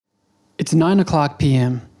It's 9 o'clock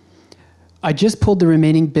p.m. I just pulled the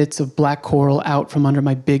remaining bits of black coral out from under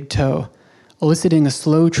my big toe, eliciting a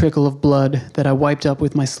slow trickle of blood that I wiped up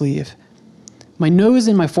with my sleeve. My nose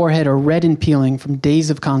and my forehead are red and peeling from days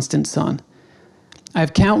of constant sun. I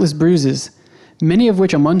have countless bruises, many of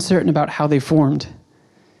which I'm uncertain about how they formed.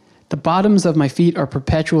 The bottoms of my feet are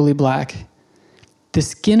perpetually black. The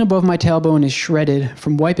skin above my tailbone is shredded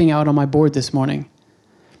from wiping out on my board this morning.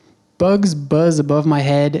 Bugs buzz above my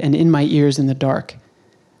head and in my ears in the dark.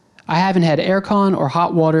 I haven't had aircon or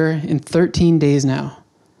hot water in 13 days now.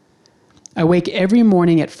 I wake every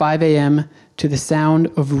morning at 5 a.m. to the sound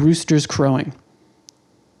of roosters crowing.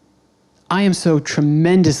 I am so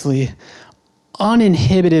tremendously,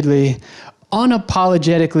 uninhibitedly,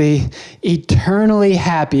 unapologetically, eternally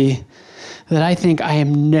happy that I think I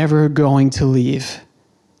am never going to leave.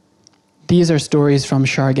 These are stories from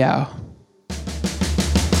Siargao.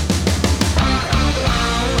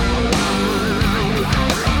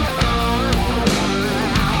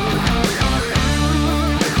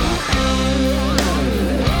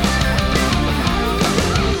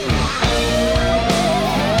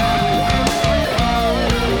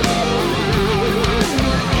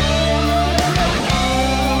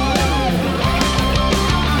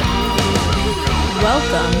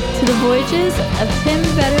 Welcome to the Voyages of Tim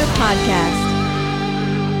Vetter podcast.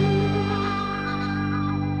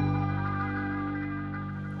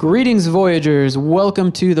 Greetings, Voyagers.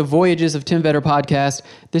 Welcome to the Voyages of Tim Vetter podcast.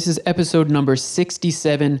 This is episode number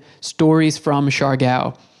 67, Stories from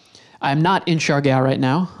Siargao. I'm not in Siargao right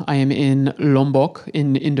now. I am in Lombok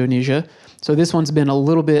in Indonesia. So this one's been a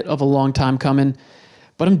little bit of a long time coming,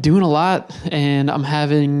 but I'm doing a lot and I'm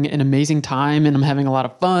having an amazing time and I'm having a lot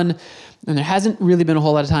of fun. And there hasn't really been a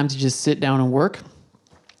whole lot of time to just sit down and work,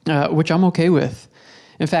 which I'm okay with.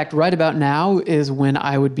 In fact, right about now is when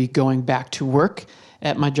I would be going back to work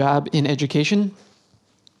at my job in education.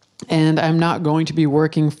 And I'm not going to be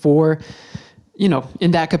working for,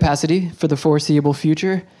 in that capacity for the foreseeable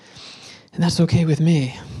future. And that's okay with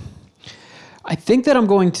me. I think that I'm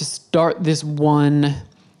going to start this one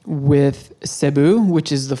with Cebu,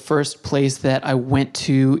 which is the first place that I went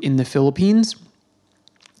to in the Philippines.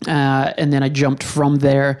 And then I jumped from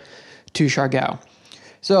there to Siargao.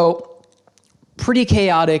 So pretty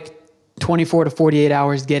chaotic 24 to 48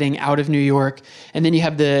 hours getting out of New York. And then you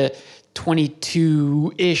have the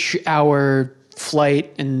 22-ish hour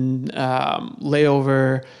flight and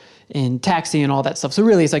layover and taxi and all that stuff. So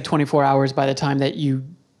really it's like 24 hours by the time that you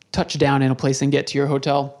touch down in a place and get to your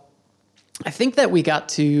hotel. I think that we got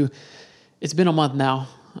to, it's been a month now,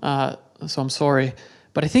 so I'm sorry.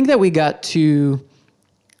 But I think that we got to,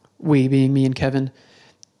 we being me and Kevin,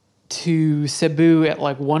 to Cebu at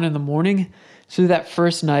like 1 a.m. So that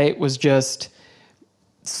first night was just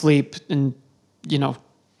sleep and,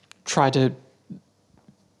 try to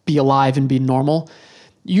be alive and be normal.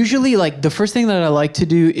 Usually like the first thing that I like to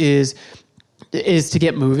do is to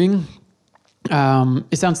get moving.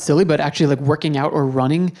 It sounds silly, but actually like working out or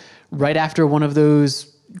running right after one of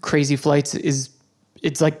those crazy flights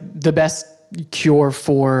it's like the best cure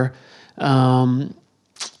for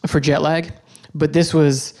jet lag. But this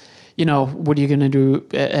was, what are you going to do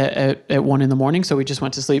at 1 a.m? So we just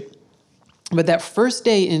went to sleep. But that first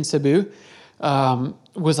day in Cebu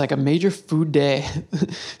was like a major food day.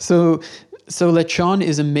 So lechon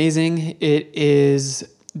is amazing. It is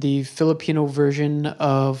the Filipino version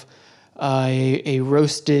of a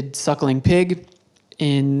roasted suckling pig.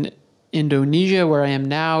 In Indonesia, where I am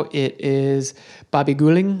now, it is babi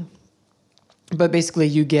guling. But basically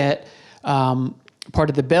you get part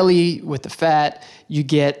of the belly with the fat. You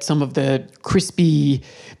get some of the crispy,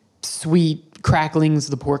 sweet cracklings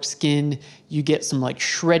of the pork skin. You get some like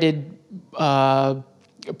shredded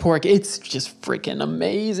pork. It's just freaking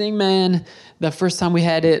amazing, man. The first time we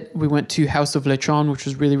had it, we went to House of Lechon, which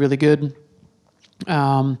was really, really good.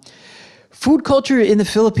 Food culture in the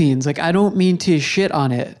Philippines, like I don't mean to shit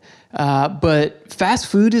on it, but fast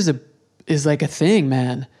food is like a thing,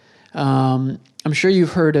 man. I'm sure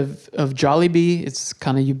you've heard of Jollibee. It's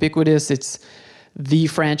kind of ubiquitous. It's the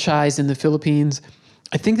franchise in the Philippines.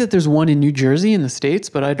 I think that there's one in New Jersey in the States,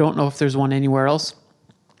 but I don't know if there's one anywhere else.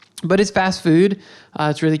 But it's fast food.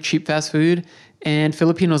 It's really cheap fast food, and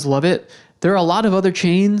Filipinos love it. There are a lot of other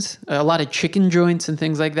chains, a lot of chicken joints and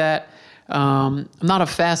things like that. I'm not a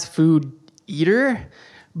fast food eater,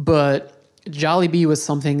 but Jollibee was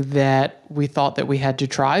something that we thought that we had to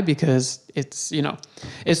try because it's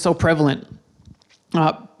so prevalent.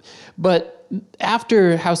 But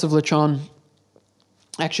after House of Lechon,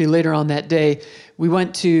 actually later on that day, we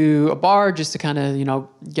went to a bar just to kind of,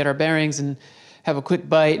 get our bearings and have a quick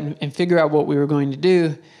bite and figure out what we were going to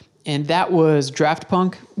do. and that was Draft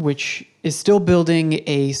Punk, which is still building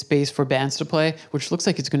a space for bands to play, which looks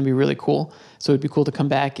like it's going to be really cool. So it'd be cool to come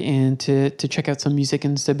back and to check out some music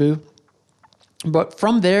in Cebu. But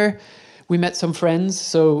from there, we met some friends.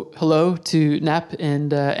 So hello to Nap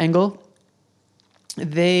and Engel.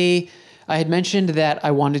 I had mentioned that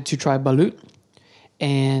I wanted to try balut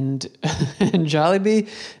and, and Jollibee.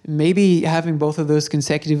 Maybe having both of those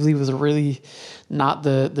consecutively was really not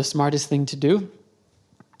the smartest thing to do.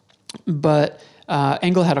 But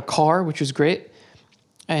Engel had a car, which was great.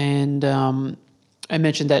 And I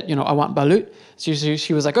mentioned that, I want balut. So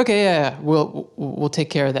she was like, okay, yeah, we'll take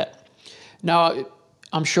care of that. Now,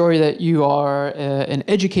 I'm sure that you are an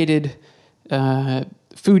educated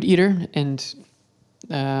food eater and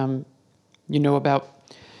you know about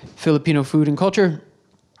Filipino food and culture.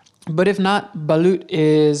 But if not, balut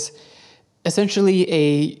is essentially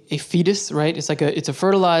a fetus, right? It's a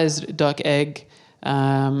fertilized duck egg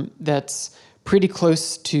that's pretty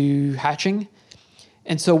close to hatching.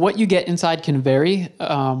 And so what you get inside can vary,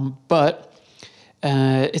 but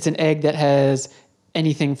it's an egg that has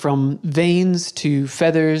anything from veins to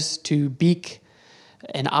feathers to beak,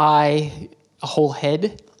 an eye, a whole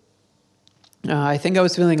head. I think I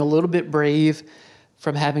was feeling a little bit brave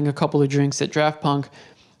from having a couple of drinks at Draft Punk,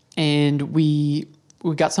 and we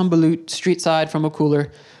got some balut street side from a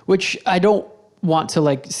cooler, which I don't want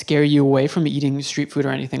to scare you away from eating street food or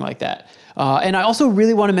anything like that. And I also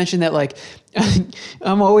really want to mention that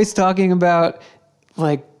I'm always talking about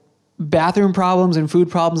bathroom problems and food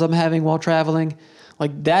problems I'm having while traveling.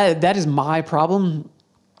 That is my problem.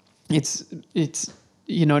 It's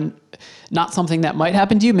not something that might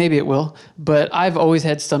happen to you. Maybe it will, but I've always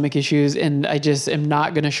had stomach issues, and I just am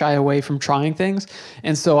not going to shy away from trying things.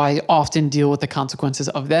 And so I often deal with the consequences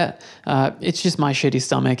of that. It's just my shitty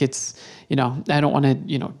stomach. It's, I don't want to,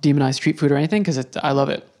 demonize street food or anything because I love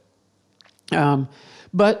it.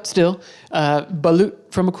 But still, balut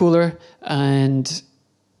from a cooler, and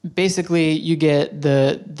basically you get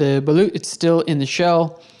the balut. It's still in the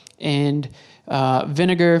shell, and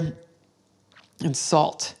vinegar and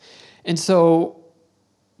salt. And so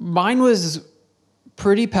mine was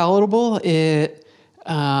pretty palatable. It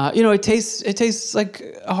tastes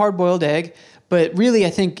like a hard-boiled egg, but really I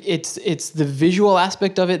think it's the visual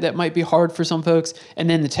aspect of it that might be hard for some folks, and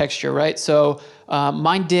then the texture, right? So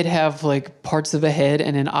mine did have parts of a head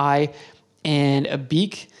and an eye and a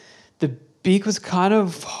beak. The beak was kind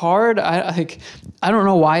of hard. I don't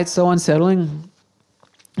know why it's so unsettling,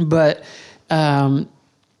 but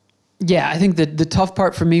yeah, I think the tough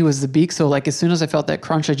part for me was the beak. So as soon as I felt that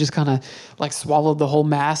crunch, I just kind of swallowed the whole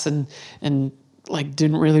mass and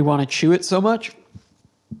didn't really want to chew it so much.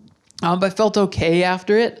 But I felt okay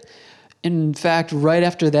after it. In fact, right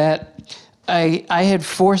after that, I had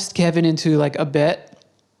forced Kevin into a bet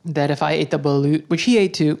that if I ate the balut, which he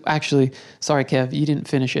ate too, actually, sorry, Kev, you didn't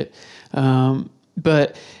finish it.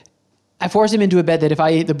 But I forced him into a bet that if I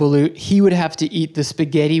ate the balut, he would have to eat the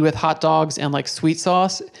spaghetti with hot dogs and sweet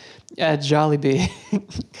sauce at Jollibee.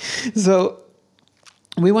 So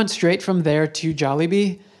we went straight from there to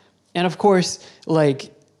Jollibee. And of course,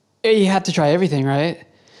 you have to try everything, right?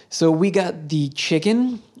 So we got the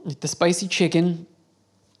chicken, the spicy chicken,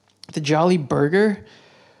 the Jolly burger,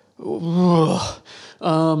 the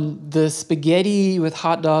spaghetti with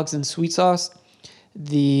hot dogs and sweet sauce,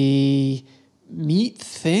 the meat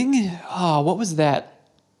thing. Oh, what was that?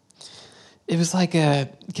 It was like a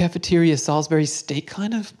cafeteria Salisbury steak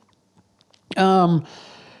kind of.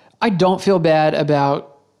 I don't feel bad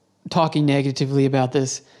about talking negatively about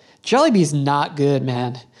this. Jollibee's not good,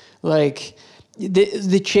 man.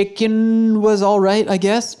 The chicken was all right, I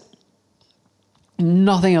guess.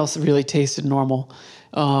 Nothing else really tasted normal.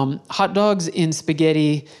 Hot dogs in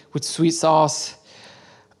spaghetti with sweet sauce.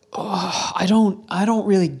 Oh, I don't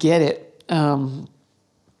really get it.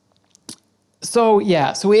 So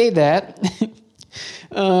we ate that.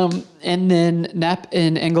 And then Nap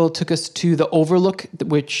and Engel took us to the Overlook,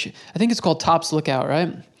 which I think it's called Tops Lookout,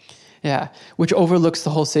 right? Yeah, which overlooks the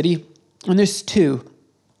whole city. And there's two.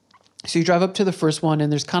 So you drive up to the first one,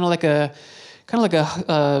 and there's kind of like a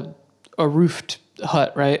roofed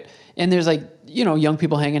hut, right? And there's young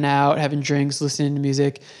people hanging out, having drinks, listening to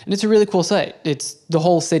music, and it's a really cool sight. It's the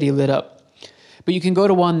whole city lit up. But you can go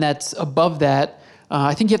to one that's above that.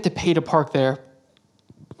 I think you have to pay to park there.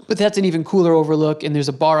 But that's an even cooler overlook, and there's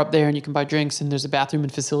a bar up there, and you can buy drinks, and there's a bathroom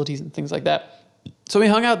and facilities and things like that. So we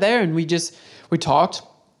hung out there, and we talked.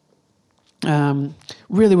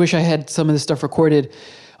 Really wish I had some of this stuff recorded.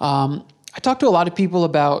 I talked to a lot of people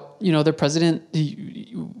about, their president.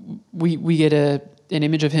 We get an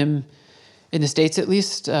image of him in the States at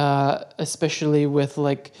least, especially with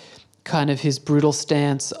like kind of his brutal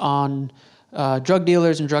stance on drug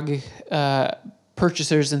dealers and drug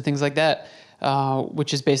purchasers and things like that,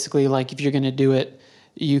 which is basically like if you're going to do it,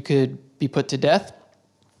 you could be put to death.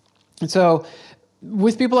 And so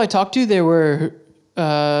with people I talked to, there were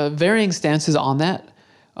varying stances on that.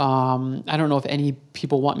 I don't know if any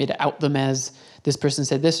people want me to out them as this person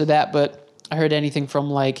said this or that, but I heard anything from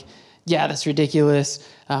like, yeah, that's ridiculous.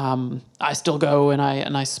 I still go and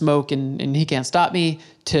I smoke and he can't stop me,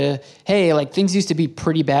 to, hey, like things used to be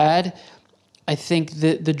pretty bad. I think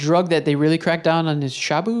the drug that they really cracked down on is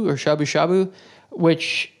shabu or shabu shabu,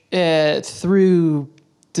 which through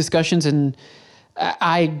discussions and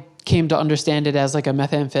I came to understand it as like a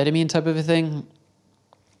methamphetamine type of a thing.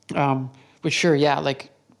 But sure, yeah,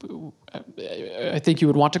 like I think you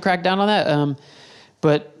would want to crack down on that.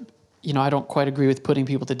 But you know, I don't quite agree with putting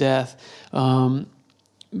people to death.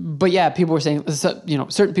 But yeah, people were saying, you know,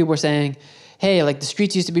 certain people were saying, hey, like the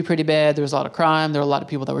streets used to be pretty bad. There was a lot of crime. There were a lot of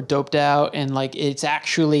people that were doped out. And like, it's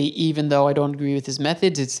actually, even though I don't agree with his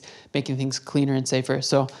methods, it's making things cleaner and safer.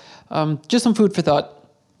 So just some food for thought.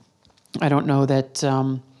 I don't know that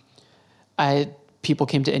people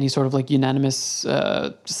came to any sort of like unanimous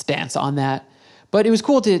stance on that. But it was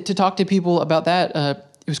cool to talk to people about that.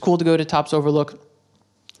 It was cool to go to Tops Overlook.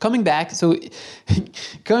 Coming back, it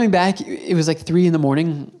was like 3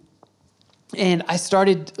 a.m. And I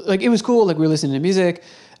started, like, it was cool. Like, we were listening to music,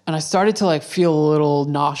 and I started to, like, feel a little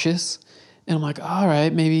nauseous. And I'm like, all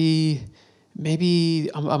right, maybe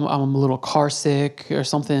I'm a little car sick or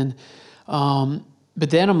something. But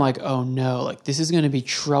then I'm like, oh, no, like, this is going to be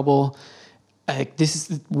trouble. Like, this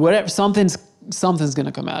is, whatever, something's going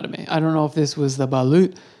to come out of me. I don't know if this was the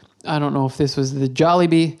balut. I don't know if this was the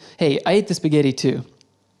Jollibee. Hey, I ate the spaghetti, too.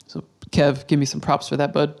 So, Kev, give me some props for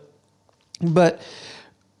that, bud. But...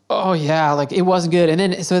 oh yeah, like it wasn't good. And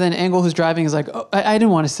then Angle, who's driving, is like, oh, I didn't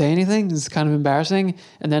want to say anything. It's kind of embarrassing.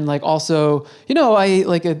 And then like also, you know, I ate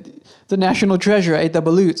like the national treasure. I ate the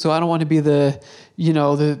balut, so I don't want to be the, you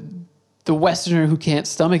know, the Westerner who can't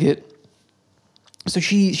stomach it. So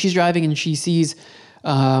she's driving and she sees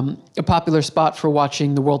a popular spot for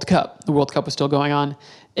watching the World Cup. The World Cup was still going on,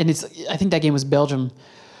 and I think that game was Belgium.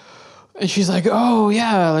 And she's like, oh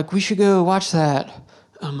yeah, like we should go watch that.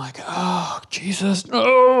 I'm like, oh, Jesus,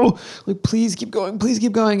 no. Like, please keep going.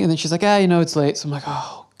 And then she's like, you know, it's late. So I'm like,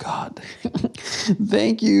 oh, God,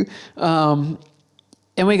 thank you. And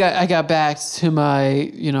I got back to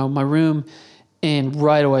my room, and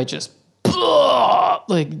right away just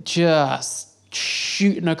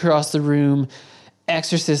shooting across the room,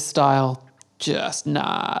 Exorcist style, just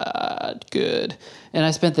not good. And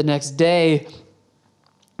I spent the next day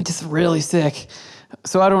just really sick.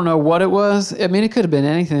 So I don't know what it was. I mean, it could have been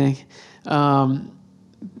anything. But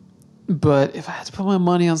if I had to put my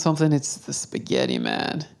money on something, it's the spaghetti,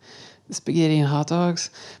 man. The spaghetti and hot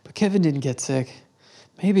dogs. But Kevin didn't get sick.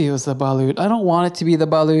 Maybe it was the balut. I don't want it to be the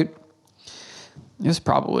balut. It was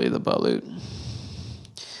probably the balut.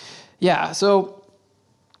 Yeah, so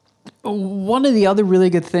one of the other really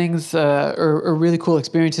good things or really cool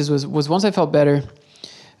experiences was once I felt better,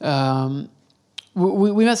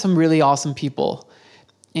 we met some really awesome people.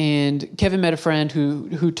 And Kevin met a friend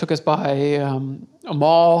who took us by a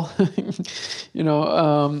mall. You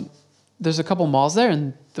know, there's a couple malls there,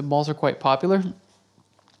 and the malls are quite popular.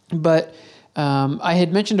 But I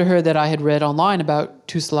had mentioned to her that I had read online about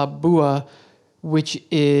tuslabua, which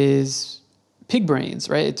is pig brains,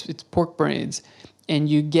 right? It's pork brains. And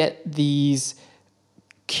you get these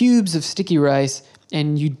cubes of sticky rice,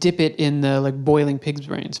 and you dip it in the like boiling pig's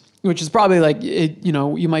brains, which is probably like, you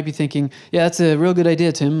know, you might be thinking, yeah, that's a real good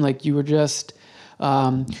idea, Tim. Like you were just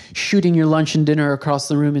shooting your lunch and dinner across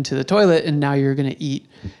the room into the toilet, and now you're going to eat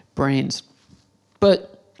brains.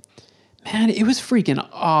 But man, it was freaking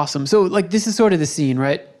awesome. So like, this is sort of the scene,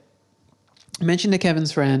 right? I mentioned to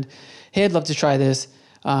Kevin's friend, hey, I'd love to try this.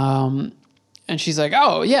 And she's like,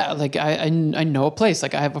 oh yeah, like I know a place.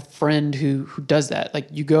 Like I have a friend who does that. Like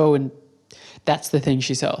you go and that's the thing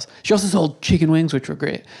she sells. She also sold chicken wings, which were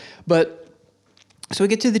great. But so we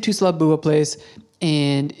get to the tuslabua place,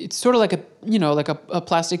 and it's sort of like a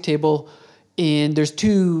plastic table, and there's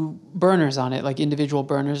 2 burners on it, like individual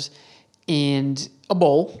burners, and a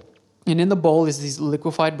bowl. And in the bowl is these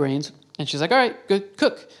liquefied brains. And she's like, all right, good,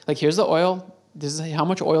 cook. Like here's the oil. This is how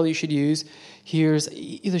much oil you should use. Here's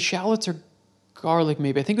either shallots or garlic,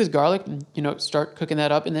 maybe. I think it was garlic. And, you know, start cooking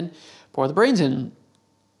that up, and then pour the brains in.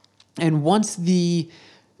 And once the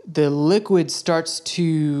liquid starts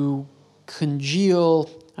to congeal,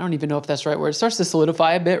 I don't even know if that's the right word, it starts to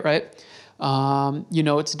solidify a bit, right? You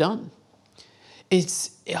know it's done.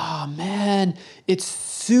 oh man, it's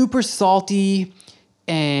super salty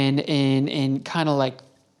and kind of like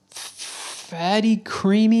fatty,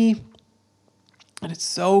 creamy, and it's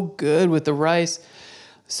so good with the rice.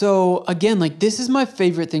 So again, like this is my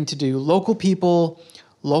favorite thing to do. Local people,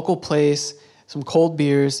 local place, some cold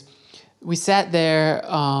beers. We sat there,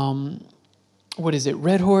 what is it?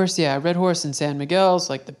 Red Horse? Yeah, Red Horse and San Miguel's,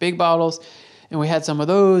 like the big bottles. And we had some of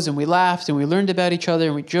those and we laughed and we learned about each other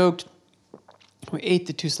and we joked. We ate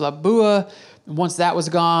the tuslabua. And once that was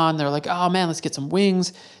gone, they're like, oh man, let's get some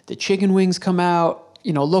wings. The chicken wings come out.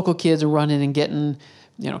 You know, local kids are running and getting,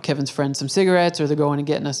 you know, Kevin's friends some cigarettes, or they're going and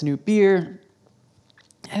getting us a new beer.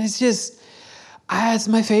 And it's just, it's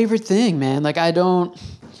my favorite thing, man. Like I don't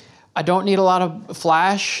need a lot of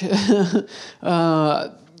flash.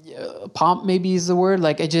 Pomp maybe is the word.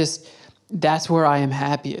 Like that's where I am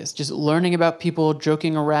happiest. Just learning about people,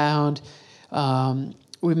 joking around.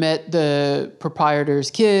 We met the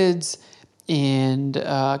proprietor's kids, and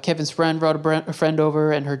Kevin's friend brought a friend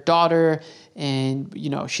over and her daughter, and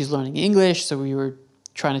you know she's learning English, so we were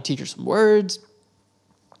trying to teach her some words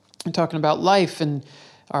and talking about life and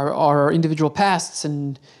our individual pasts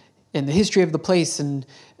and the history of the place, and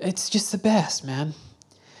it's just the best, man.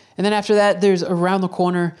 And then after that, there's around the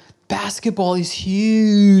corner, basketball is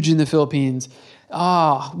huge in the Philippines.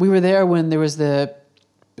 We were there when there was the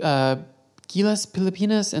Gilas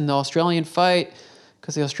Pilipinas and the Australian fight,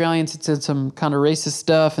 because the Australians had said some kind of racist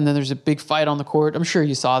stuff, and then there's a big fight on the court. I'm sure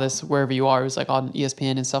you saw this wherever you are. It was like on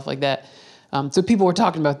ESPN and stuff like that. So people were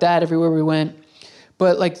talking about that everywhere we went.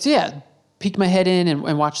 But peeked my head in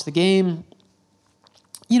and watched the game.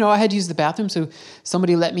 You know, I had to use the bathroom, so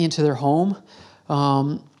somebody let me into their home.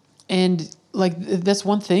 And like that's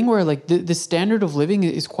one thing where like the standard of living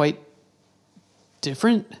is quite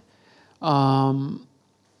different.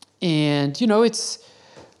 And you know, it's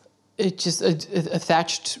just a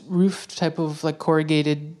thatched roof type of like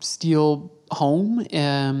corrugated steel home,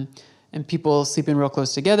 and people sleeping real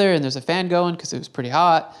close together, and there's a fan going because it was pretty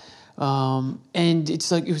hot. And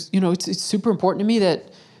it's like, it was, you know, it's super important to me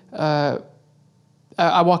that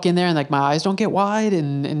I walk in there and like my eyes don't get wide,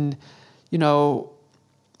 and you know,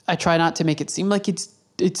 I try not to make it seem like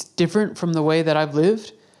it's different from the way that I've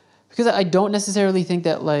lived, because I don't necessarily think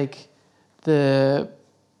that like the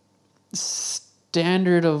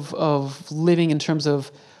standard of living in terms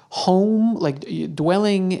of home, like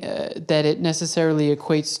dwelling, that it necessarily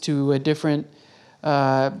equates to a different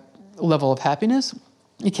level of happiness.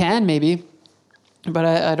 It can maybe, but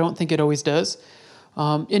I don't think it always does.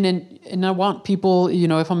 And I want people, you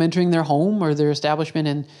know, if I'm entering their home or their establishment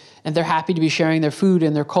and they're happy to be sharing their food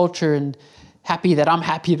and their culture, and happy that I'm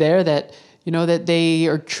happy there, that, you know, that they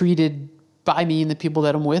are treated by me and the people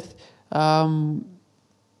that I'm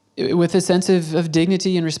with a sense of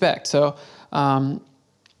dignity and respect. So I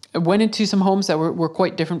went into some homes that were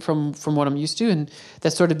quite different from what I'm used to, and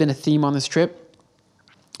that's sort of been a theme on this trip.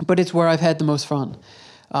 But it's where I've had the most fun.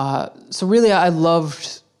 So really, I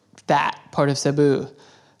loved that part of Cebu.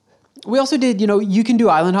 We also did, you know, you can do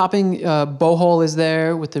island hopping. Bohol is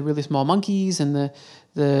there with the really small monkeys and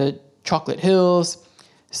the chocolate hills.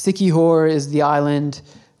 Siquijor is the island,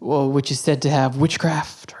 which is said to have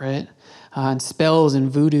witchcraft, right? And spells and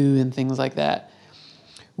voodoo and things like that.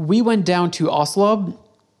 We went down to Oslob.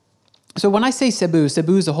 So when I say Cebu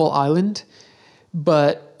is a whole island,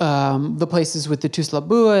 but the places with the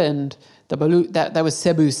Tuslabua and the Balut, that was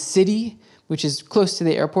Cebu City, which is close to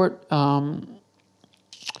the airport.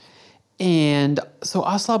 And so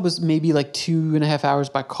Oslob was maybe like 2.5 hours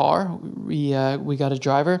by car. We got a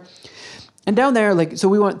driver. And down there, like, so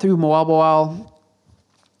we went through Moalboal,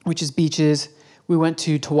 which is beaches. We went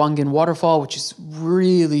to Tawangan Waterfall, which is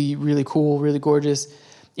really, really cool, really gorgeous.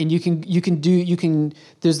 And you can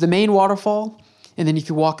there's the main waterfall, and then if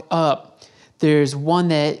you walk up, there's one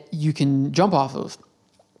that you can jump off of.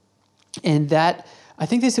 And that, I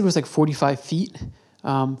think they said, was like 45 feet,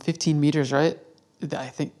 15 meters, right? I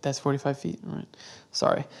think that's 45 feet, right?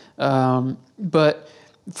 Sorry. But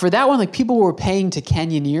for that one, like, people were paying to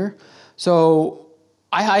canyoneer. So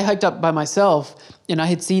I hiked up by myself, and I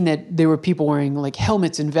had seen that there were people wearing like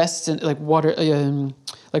helmets and vests and like water,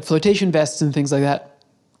 like flotation vests and things like that.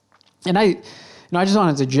 And I just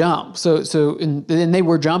wanted to jump. And they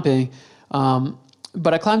were jumping.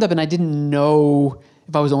 But I climbed up and I didn't know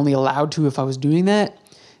if I was only allowed to if I was doing that.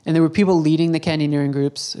 And there were people leading the canyoneering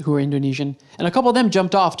groups who were Indonesian. And a couple of them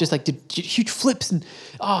jumped off, just like did huge flips and,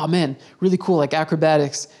 oh man, really cool, like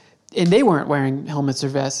acrobatics. And they weren't wearing helmets or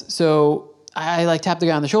vests. So I like tapped the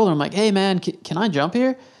guy on the shoulder. I'm like, hey man, can I jump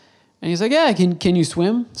here? And he's like, yeah, can you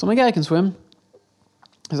swim? So I'm like, yeah, I can swim.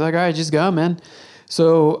 He's like, all right, just go, man.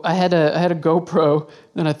 So I had a GoPro,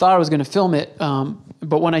 and I thought I was going to film it.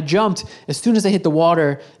 But when I jumped, as soon as I hit the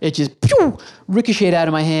water, it just ricocheted out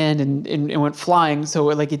of my hand and went flying. So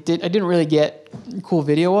I didn't really get cool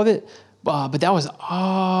video of it, but that was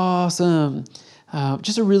awesome.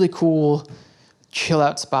 Just a really cool chill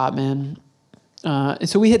out spot, man. And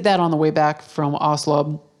so we hit that on the way back from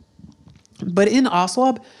Oslo. But in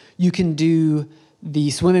Oslo, you can do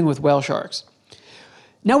the swimming with whale sharks.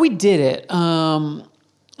 Now we did it.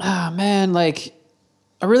 Man, like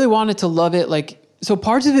I really wanted to love it. So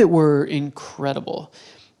parts of it were incredible.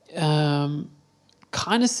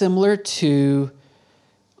 Kind of similar to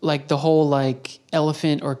like the whole like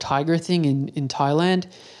elephant or tiger thing in Thailand.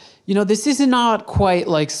 This is not quite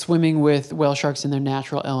like swimming with whale sharks in their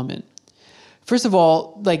natural element. First of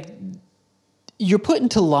all, like you're put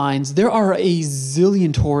into lines. There are a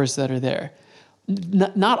zillion tourists that are there.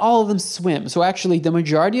 Not all of them swim. So actually the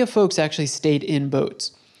majority of folks actually stayed in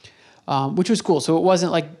boats, which was cool. So it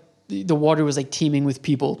wasn't like the water was like teeming with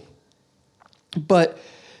people. But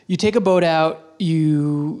you take a boat out,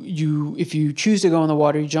 if you choose to go in the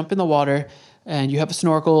water, you jump in the water and you have a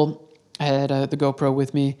snorkel. I had the GoPro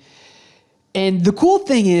with me. And the cool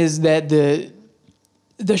thing is that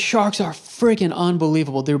the sharks are freaking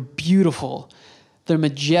unbelievable. They're beautiful. They're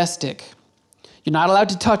majestic. You're not allowed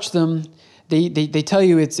to touch them. They tell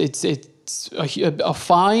you it's a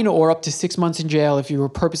fine or up to 6 months in jail if you were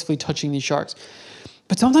purposefully touching these sharks.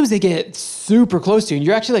 But sometimes they get super close to you, and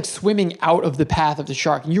you're actually like swimming out of the path of the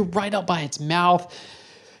shark, and you're right up by its mouth.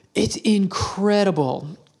 It's incredible.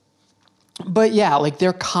 But yeah, like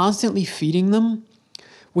they're constantly feeding them,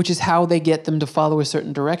 which is how they get them to follow a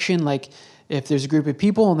certain direction. Like if there's a group of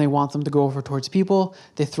people and they want them to go over towards people,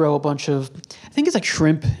 they throw a bunch of, I think it's like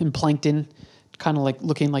shrimp and plankton, kind of like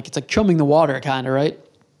looking like it's like chumming the water kind of, right?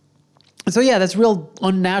 And so yeah, that's real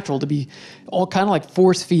unnatural to be all kind of like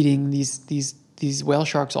force feeding these whale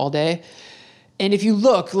sharks all day. And if you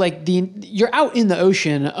look, like you're out in the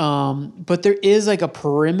ocean, but there is like a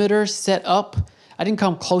perimeter set up. I didn't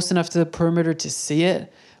come close enough to the perimeter to see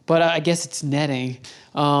it, but I guess it's netting.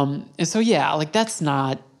 And so yeah, like that's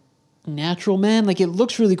not natural, man. Like it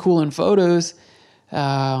looks really cool in photos,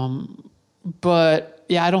 but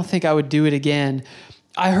yeah, I don't think I would do it again.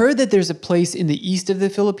 I heard that there's a place in the east of the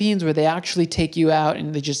Philippines where they actually take you out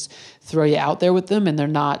and they just throw you out there with them, and they're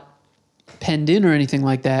not penned in or anything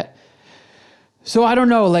like that. So I don't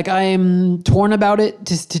know, like I'm torn about it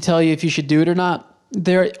to tell you if you should do it or not.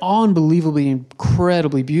 They're unbelievably,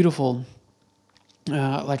 incredibly beautiful,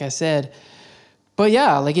 like I said. But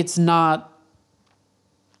yeah, like it's not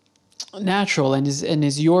natural. And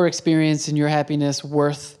is your experience and your happiness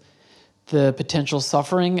worth the potential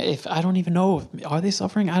suffering? If I don't even know, are they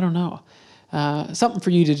suffering? I don't know. Something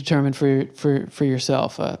for you to determine for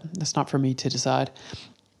yourself. That's not for me to decide.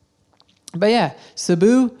 But yeah,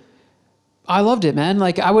 Cebu, I loved it, man.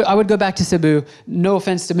 Like I would go back to Cebu. No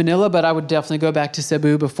offense to Manila, but I would definitely go back to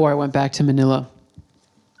Cebu before I went back to Manila.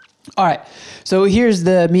 All right, so here's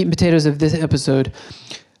the meat and potatoes of this episode.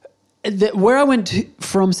 Where I went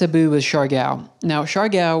from Cebu was Siargao. Now,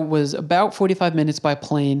 Siargao was about 45 minutes by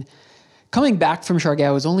plane. Coming back from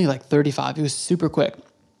Siargao was only like 35. It was super quick.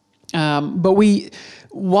 But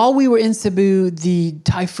while we were in Cebu, the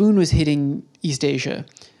typhoon was hitting East Asia.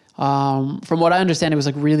 From what I understand, it was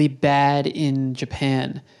like really bad in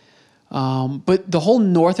Japan. But the whole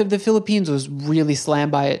north of the Philippines was really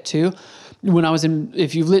slammed by it too.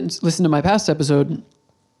 If you've listened to my past episode,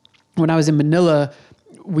 when I was in Manila,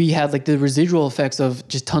 we had like the residual effects of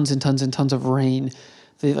just tons and tons and tons of rain,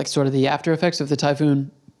 sort of the after effects of the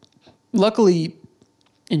typhoon. Luckily,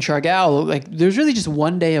 in Siargao, like there's really just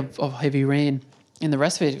one day of heavy rain, and the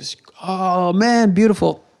rest of it was, oh man,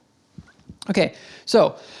 beautiful. Okay,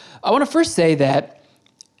 so I want to first say that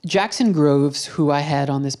Jackson Groves, who I had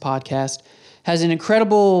on this podcast, has an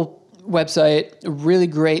incredible website, a really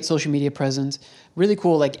great social media presence, really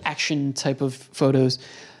cool like action type of photos.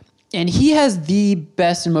 And he has the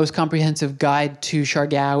best and most comprehensive guide to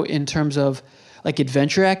Siargao in terms of like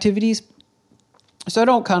adventure activities. So I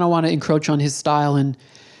don't kind of want to encroach on his style and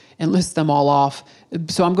list them all off.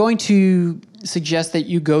 So I'm going to suggest that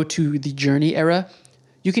you go to the Journey era.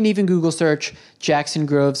 You can even Google search Jackson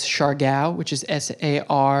Groves Siargao, which is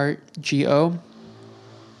Sargo.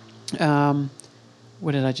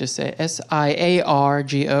 What did I just say?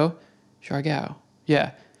 Siargo. Siargao.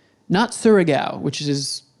 Yeah. Not Surigao, which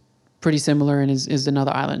is pretty similar and is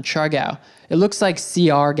another island. Siargao. It looks like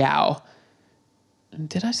Siargao.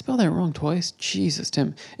 Did I spell that wrong twice? Jesus,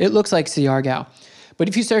 Tim. It looks like Siargao. But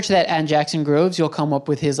if you search that and Jackson Groves, you'll come up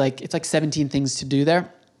with his, it's like 17 things to do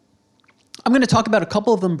there. I'm going to talk about a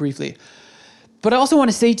couple of them briefly. But I also want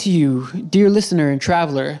to say to you, dear listener and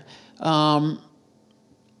traveler,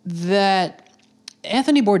 that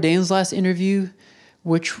Anthony Bourdain's last interview,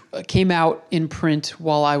 which came out in print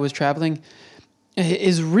while I was traveling,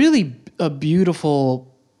 is really a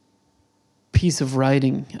beautiful piece of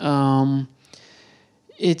writing.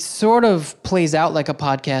 It sort of plays out like a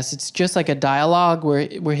podcast. It's just like a dialogue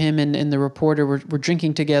where him and the reporter were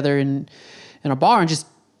drinking together in a bar and just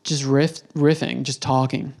riffing, just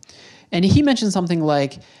talking. And he mentioned something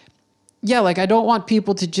like, yeah, like I don't want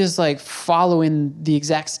people to just like follow in the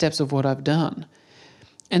exact steps of what I've done.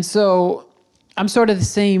 And so I'm sort of the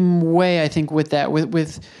same way, I think, with that.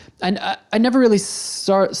 I never really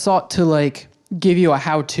sought to like give you a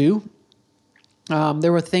how-to.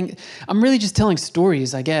 There were things, I'm really just telling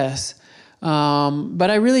stories, I guess.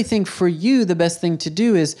 But I really think for you, the best thing to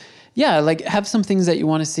do is, yeah, like have some things that you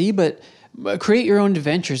want to see, but create your own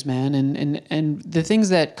adventures, man. And the things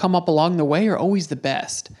that come up along the way are always the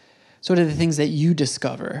best. Sort of the things that you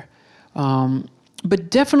discover. But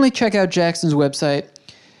definitely check out Jackson's website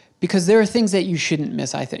because there are things that you shouldn't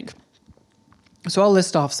miss, I think. So I'll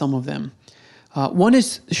list off some of them. One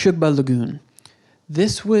is Siargao Lagoon.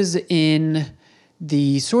 This was in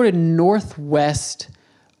the sort of northwest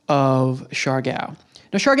of Siargao.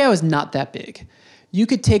 Now, Siargao is not that big. You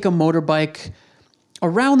could take a motorbike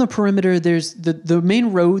around the perimeter. There's the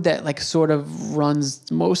main road that like sort of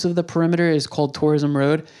runs most of the perimeter is called Tourism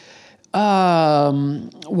Road.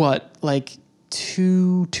 Like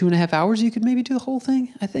 2.5 hours, you could maybe do the whole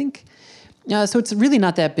thing, I think. So it's really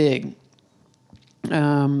not that big.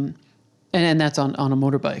 And that's on a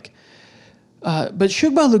motorbike. But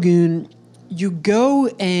Siargao Lagoon, you go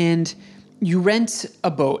and you rent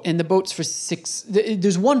a boat, and the boat's for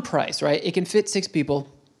there's one price, right? It can fit 6 people.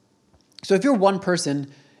 So if you're one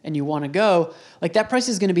person and you want to go, like that price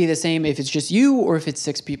is going to be the same if it's just you or if it's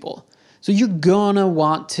 6 people. So you're gonna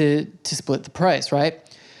want to split the price, right?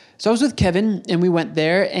 So I was with Kevin and we went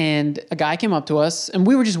there and a guy came up to us and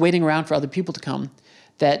we were just waiting around for other people to come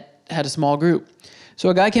that had a small group. So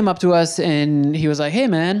a guy came up to us and he was like, hey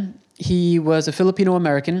man, he was a Filipino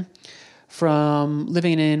American from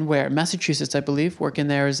living in where? Massachusetts, I believe, working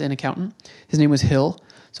there as an accountant. His name was Hill.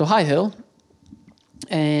 So hi, Hill.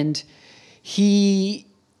 And he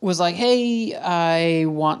was like, hey, I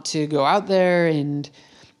want to go out there and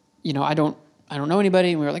you know, I don't know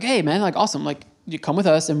anybody. And we were like, hey, man, like, awesome. Like, you come with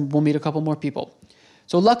us and we'll meet a couple more people.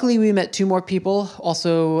 So luckily we met 2 more people.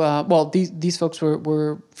 Also, these folks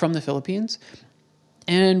were from the Philippines.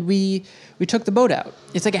 And we took the boat out.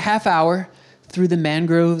 It's like a half hour through the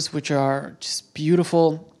mangroves, which are just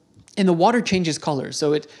beautiful. And the water changes colors.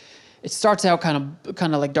 So it starts out kind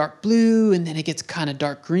of like dark blue, and then it gets kind of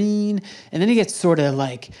dark green, and then it gets sort of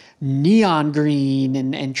like neon green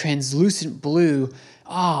and translucent blue.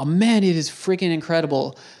 Oh man, it is freaking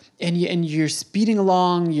incredible. And you're speeding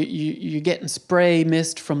along, you're getting spray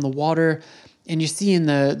mist from the water, and you're seeing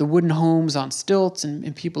the wooden homes on stilts,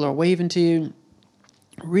 and people are waving to you.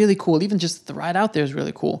 Really cool. Even just the ride out there is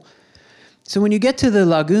really cool. So when you get to the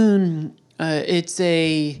lagoon,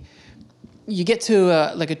 you get to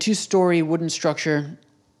like a 2-story wooden structure.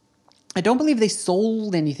 I don't believe they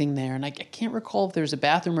sold anything there, and I can't recall if there's a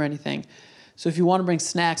bathroom or anything. So if you want to bring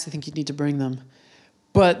snacks, I think you need to bring them.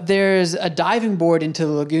 But there's a diving board into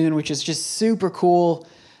the lagoon, which is just super cool.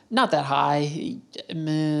 Not that high,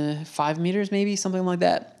 5 meters maybe, something like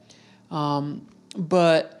that.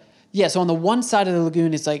 But yeah, so on the one side of the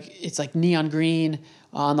lagoon, it's like neon green.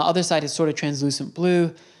 On the other side, it's sort of translucent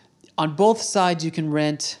blue. On both sides, you can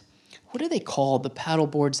rent, what are they called? The paddle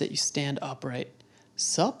boards that you stand upright.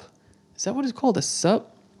 SUP? Is that what it's called? A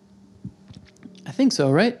SUP? I think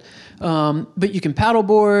so, right? But you can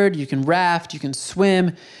paddleboard, you can raft, you can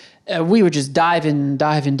swim. We were just diving,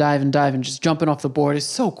 just jumping off the board. It's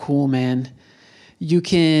so cool, man. You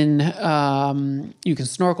can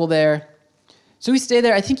snorkel there. So we stay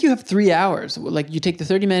there. I think you have 3 hours. Like you take the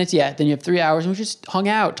 30 minutes, then you have 3 hours. And we just hung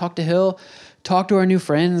out, talked to Hill, talked to our new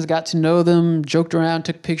friends, got to know them, joked around,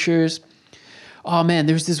 took pictures. Oh man,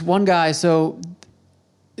 there was this one guy. So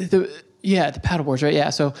the paddleboards, right? Yeah.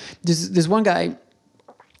 So this one guy,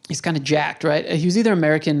 he's kind of jacked, right? He was either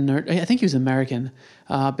American or I think he was American,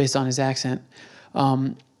 based on his accent.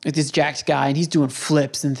 This jacked guy, and he's doing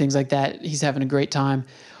flips and things like that. He's having a great time.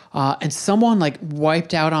 And someone like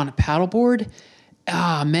wiped out on a paddleboard.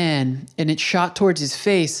 Ah, man. And it shot towards his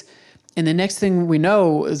face. And the next thing we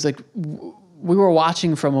know is like, we were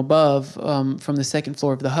watching from above, from the second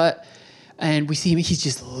floor of the hut. And we see him, he's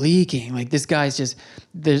just leaking. Like this guy's just,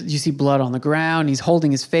 you see blood on the ground. He's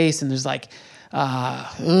holding his face and there's like,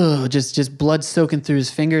 just blood soaking through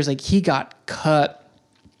his fingers. Like he got cut.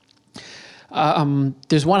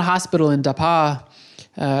 There's one hospital in Dapa,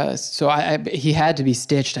 so he had to be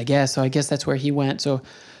stitched, I guess. So I guess that's where he went. So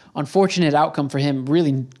unfortunate outcome for him,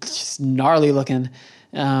 really just gnarly looking.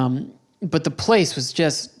 But the place was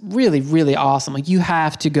just really, really awesome. Like, you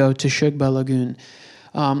have to go to Siargao Lagoon.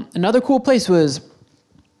 Another cool place was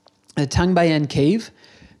the Tangbayan Cave.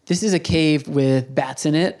 This is a cave with bats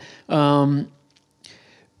in it.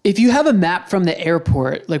 If you have a map from the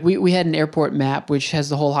airport, like we had an airport map which has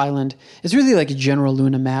the whole island. It's really like a General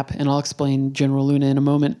Luna map, and I'll explain General Luna in a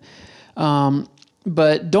moment.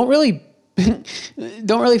 But don't really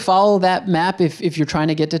follow that map if you're trying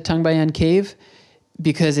to get to Tangbayan Cave,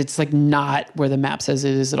 because it's like not where the map says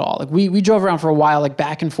it is at all. Like we drove around for a while, like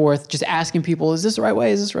back and forth, just asking people, is this the right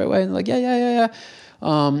way? Is this the right way? And they're like, yeah.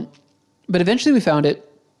 But eventually we found it.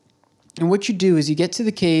 And what you do is you get to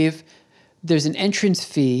the cave, there's an entrance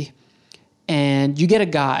fee, and you get a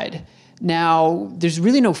guide. Now, there's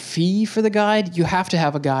really no fee for the guide. You have to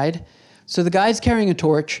have a guide. So the guide's carrying a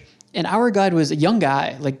torch, and our guide was a young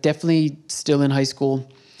guy, like definitely still in high school.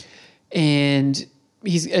 And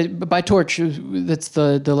he's by torch, that's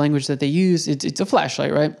the language that they use. It's a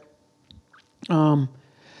flashlight, right?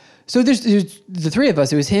 So there's the three of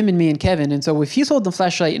us. It was him and me and Kevin. And so if he's holding the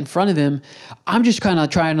flashlight in front of him, I'm just kind of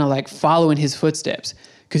trying to like follow in his footsteps,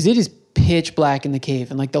 because it is pitch black in the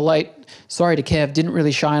cave. And like the light, sorry to Kev, didn't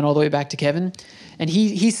really shine all the way back to Kevin. And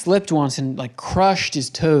he slipped once and like crushed his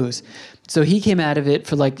toes. So he came out of it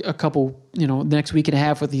for like a couple, the next week and a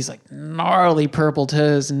half with these like gnarly purple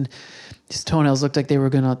toes, and his toenails looked like they were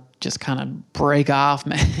going to just kind of break off,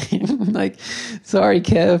 man. Like, sorry,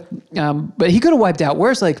 Kev. But he could have wiped out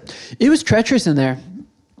worse. Like, it was treacherous in there.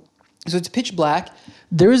 So it's pitch black.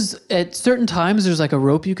 At certain times, there's like a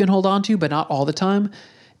rope you can hold on to, but not all the time.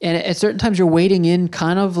 And at certain times, you're wading in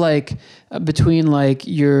kind of like between like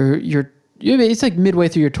it's like midway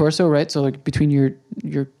through your torso, right? So like between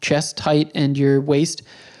your chest height and your waist.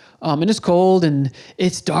 And it's cold and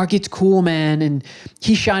it's dark. It's cool, man. And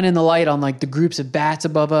he's shining the light on like the groups of bats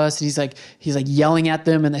above us. And he's like yelling at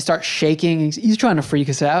them, and they start shaking. And he's trying to freak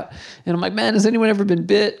us out. And I'm like, man, has anyone ever been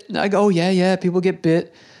bit? And I go, oh yeah, people get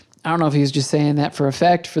bit. I don't know if he was just saying that for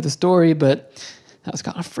effect for the story, but that was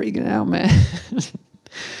kind of freaking out, man.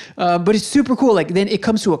 But it's super cool. Like, then it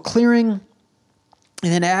comes to a clearing.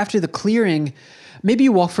 And then after the clearing, maybe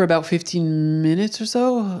you walk for about 15 minutes or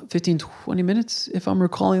so, 15, 20 minutes, if I'm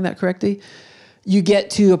recalling that correctly. You get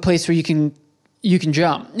to a place where you can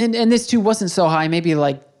jump. And this too wasn't so high, maybe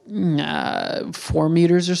like 4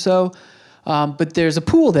 meters or so. But there's a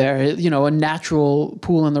pool there, a natural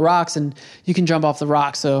pool in the rocks, and you can jump off the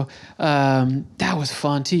rock. So that was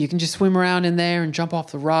fun too. You can just swim around in there and jump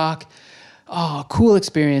off the rock. Oh, cool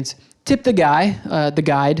experience. Tip the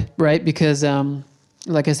guide, right? Because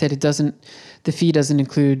like I said, the fee doesn't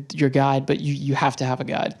include your guide, but you have to have a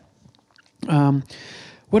guide.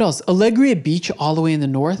 What else? Alegria Beach, all the way in the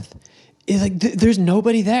north, is like there's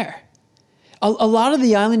nobody there. A lot of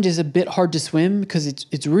the island is a bit hard to swim because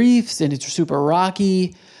it's reefs and it's super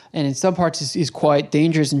rocky, and in some parts is quite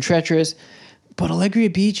dangerous and treacherous. But Alegria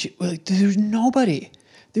Beach, like, there's nobody.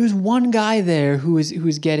 There was one guy there who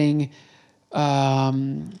was getting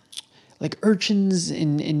like urchins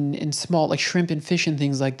and small like shrimp and fish and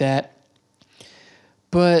things like that.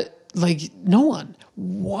 But like no one.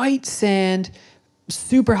 White sand,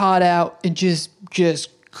 super hot out, and just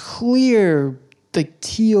clear, like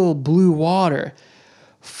teal blue water.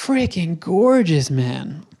 Freaking gorgeous,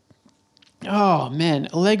 man. Oh man,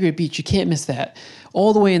 Alegria Beach, you can't miss that.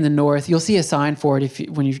 All the way in the north, you'll see a sign for it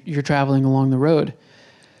when you're traveling along the road.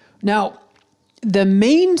 Now, the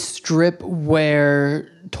main strip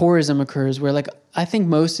where tourism occurs, where like I think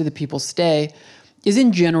most of the people stay, is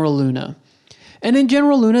in General Luna. And in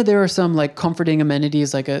General Luna, there are some like comforting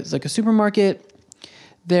amenities, like a supermarket.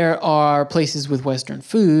 There are places with Western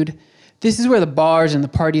food. This is where the bars and the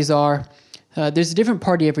parties are. There's a different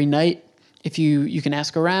party every night. If you can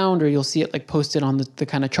ask around, or you'll see it like posted on the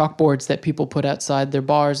kind of chalkboards that people put outside their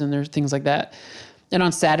bars, and there's things like that. And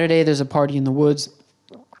on Saturday, there's a party in the woods.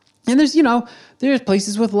 And there's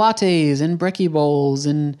places with lattes and brekkie bowls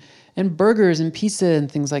and burgers and pizza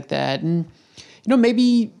and things like that. And,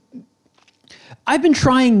 maybe I've been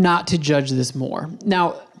trying not to judge this more.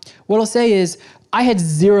 Now, what I'll say is I had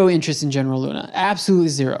zero interest in General Luna, absolutely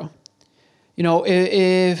zero.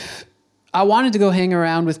 If I wanted to go hang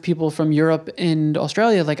around with people from Europe and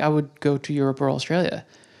Australia, like I would go to Europe or Australia.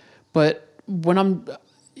 But when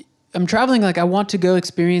I'm traveling, like I want to go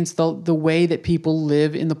experience the way that people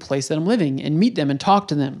live in the place that I'm living, and meet them and talk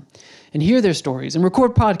to them and hear their stories and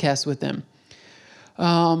record podcasts with them.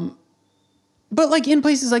 But like in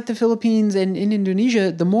places like the Philippines and in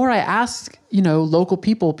Indonesia, the more I ask, local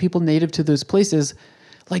people native to those places,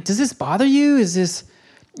 like, does this bother you? Is this,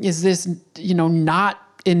 not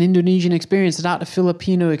an Indonesian experience, not a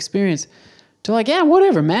Filipino experience? They're like, yeah,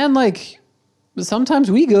 whatever, man. Like, sometimes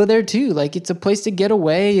we go there too. Like, it's a place to get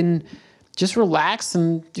away and just relax.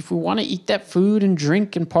 And if we want to eat that food and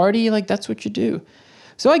drink and party, like, that's what you do.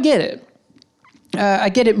 So I get it. I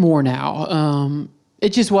get it more now.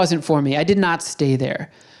 It just wasn't for me. I did not stay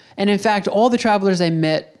there. And in fact, all the travelers I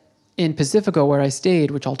met in Pacifico where I stayed,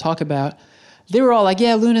 which I'll talk about, they were all like,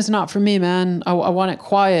 yeah, Luna's not for me, man. I want it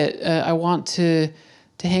quiet. I want to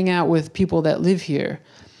hang out with people that live here.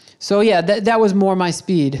 So yeah, that was more my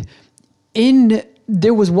speed.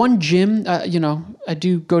 There was one gym, I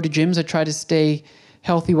do go to gyms. I try to stay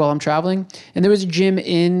healthy while I'm traveling. And there was a gym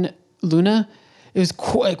in Luna. It was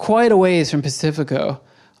quite a ways from Pacifico.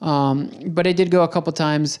 But I did go a couple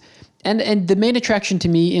times. And the main attraction to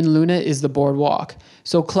me in Luna is the boardwalk.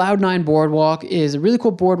 So Cloud9 Boardwalk is a really cool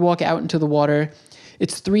boardwalk out into the water.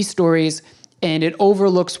 It's 3 stories, and it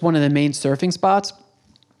overlooks one of the main surfing spots.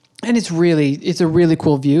 And it's a really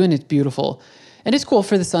cool view, and it's beautiful. And it's cool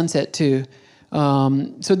for the sunset too.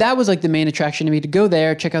 So that was like the main attraction to me, to go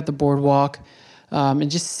there, check out the boardwalk, and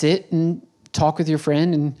just sit and talk with your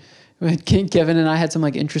friend. And Kevin and I had some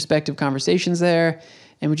like introspective conversations there.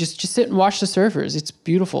 And we just sit and watch the surfers. It's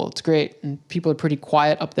beautiful. It's great. And people are pretty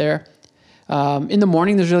quiet up there. In the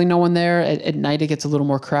morning, there's really no one there. At night, it gets a little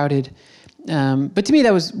more crowded. But to me,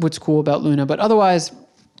 that was what's cool about Luna. But otherwise,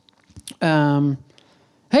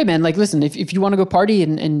 hey, man, like, listen, if you want to go party,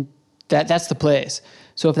 and that's the place.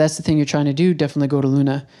 So if that's the thing you're trying to do, definitely go to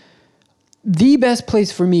Luna. The best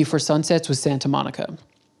place for me for sunsets was Santa Monica.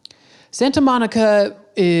 Santa Monica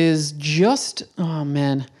is just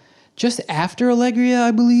after Alegria,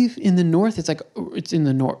 I believe, in the north. It's in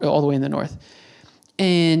the north, all the way in the north.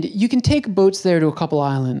 And you can take boats there to a couple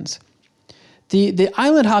islands. The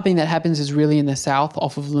island hopping that happens is really in the south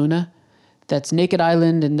off of Luna. That's Naked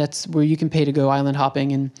Island, and that's where you can pay to go island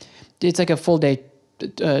hopping. And it's like a full day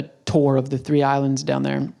tour of the 3 islands down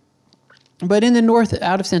there. But in the north,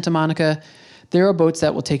 out of Santa Monica, there are boats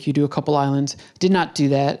that will take you to a couple islands. Did not do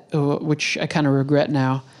that, which I kind of regret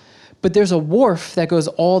now. But there's a wharf that goes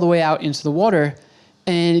all the way out into the water.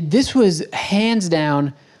 And this was hands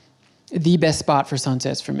down the best spot for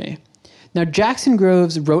sunsets for me. Now, Jackson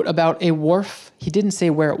Groves wrote about a wharf. He didn't say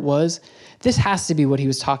where it was. This has to be what he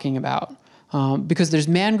was talking about. Because there's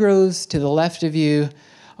mangroves to the left of you.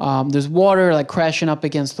 There's water like crashing up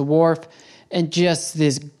against the wharf. And just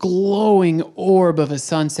this glowing orb of a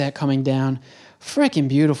sunset coming down. Freaking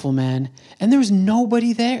beautiful, man. And there was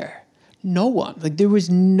nobody there. No one. Like, there was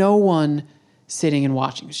no one sitting and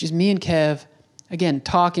watching. It was just me and Kev, again,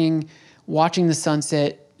 talking, watching the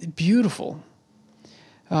sunset. Beautiful.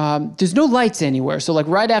 There's no lights anywhere. So, like,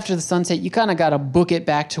 right after the sunset, you kind of got to book it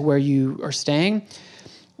back to where you are staying.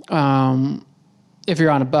 If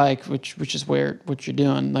you're on a bike, which is what you're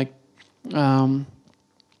doing. Like,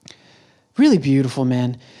 really beautiful,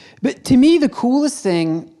 man. But to me, the coolest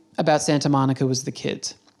thing about Santa Monica was the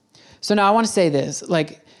kids. So now I want to say this.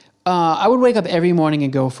 Like, I would wake up every morning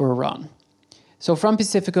and go for a run. So from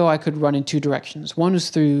Pacifico, I could run in 2 directions. One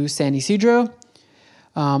was through San Isidro,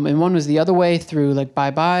 and one was the other way through like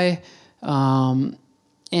Bye-Bye. And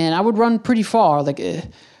I would run pretty far. Like,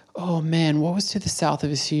 oh man, what was to the south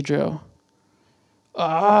of Isidro?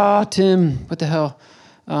 Tim, what the hell?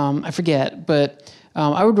 I forget. But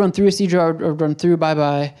I would run through Isidro, I would run through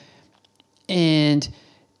Bye-Bye. And,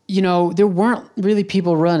 there weren't really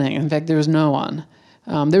people running. In fact, there was no one.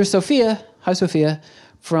 There was Sophia, hi Sophia,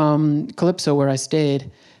 from Calypso where I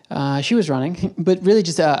stayed. She was running, but really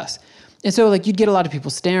just us. And so like you'd get a lot of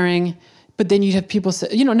people staring, but then you'd have people,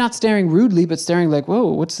 not staring rudely, but staring like, whoa,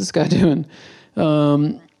 what's this guy doing?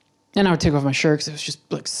 And I would take off my shirt because it was just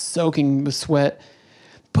like soaking with sweat.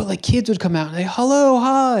 But like kids would come out and they, hello,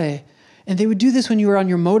 hi. And they would do this when you were on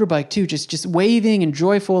your motorbike too, just waving and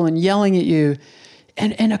joyful and yelling at you.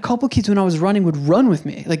 And a couple kids when I was running would run with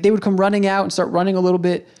me. Like they would come running out and start running a little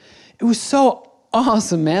bit. It was so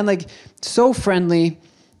awesome, man. Like so friendly.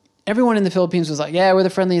 Everyone in the Philippines was like, yeah, we're the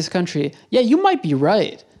friendliest country. Yeah, you might be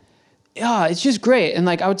right. Yeah, it's just great. And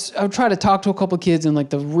like I would try to talk to a couple kids in like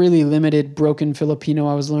the really limited broken Filipino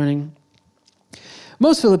I was learning.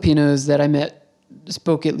 Most Filipinos that I met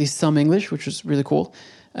spoke at least some English, which was really cool.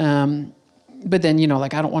 But then,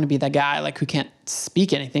 like I don't want to be that guy like who can't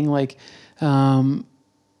speak anything. Like,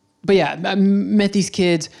 but yeah, I met these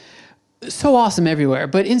kids, so awesome everywhere.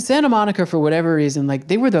 But in Santa Monica, for whatever reason, like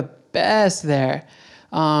they were the best there.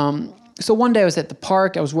 So one day I was at the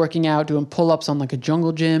park, I was working out, doing pull-ups on like a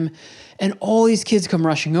jungle gym, and all these kids come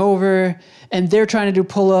rushing over, and they're trying to do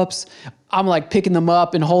pull-ups. I'm like picking them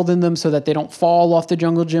up and holding them so that they don't fall off the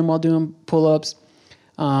jungle gym while doing pull-ups.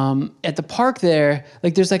 At the park there,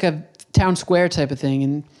 like there's like a town square type of thing,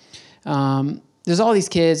 and there's all these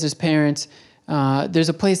kids, there's parents. There's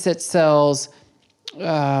a place that sells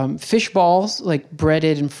fish balls, like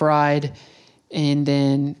breaded and fried, and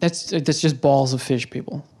then that's just balls of fish,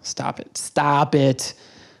 people. Stop it.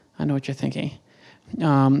 I know what you're thinking.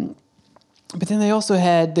 But then they also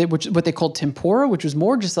had what they called tempura, which was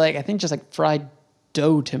more just like, I think just like fried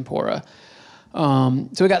dough tempura. So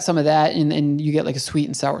we got some of that, and you get like a sweet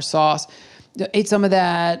and sour sauce. Ate some of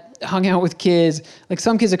that, hung out with kids. Like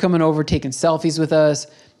some kids are coming over, taking selfies with us.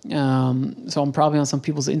 So I'm probably on some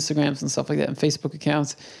people's Instagrams and stuff like that and Facebook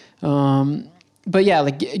accounts. But yeah,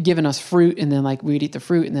 like giving us fruit, and then like we'd eat the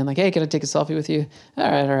fruit, and then like, hey, can I take a selfie with you?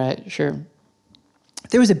 All right, sure.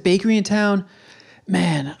 There was a bakery in town.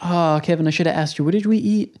 Man, Kevin, I should have asked you, what did we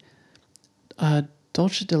eat?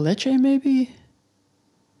 Dulce de leche, maybe?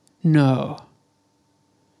 No.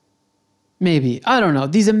 Maybe. I don't know.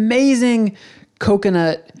 These amazing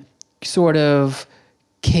coconut sort of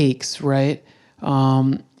cakes, right?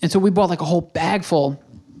 And so we bought like a whole bag full.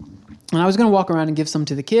 And I was going to walk around and give some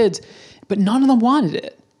to the kids, but none of them wanted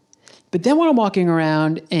it. But then when I'm walking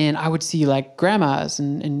around and I would see like grandmas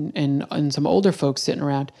and some older folks sitting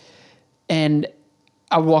around, and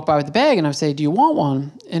I would walk by with the bag and I would say, do you want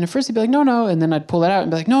one? And at first they'd be like, no. And then I'd pull it out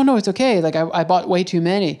and be like, no, it's okay. Like I bought way too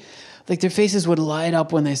many. Like their faces would light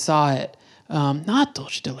up when they saw it. Not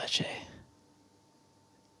dulce de leche.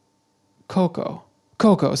 Cocoa,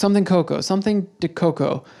 something de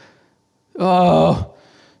cocoa. Oh,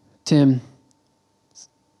 Tim,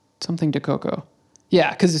 something de cocoa.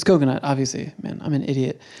 Yeah, because it's coconut, obviously. Man, I'm an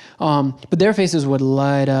idiot. But their faces would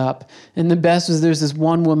light up. And the best was there's this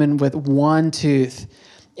one woman with one tooth,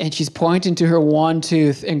 and she's pointing to her one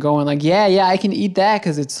tooth and going like, yeah, I can eat that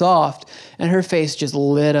because it's soft. And her face just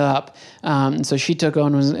lit up. So she took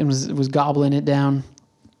on and was gobbling it down.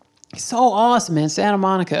 So awesome, man. Santa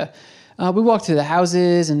Monica. We walked through the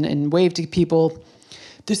houses and waved to people.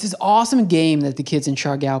 There's this awesome game that the kids in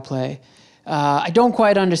Siargao play. I don't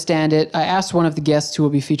quite understand it. I asked one of the guests who will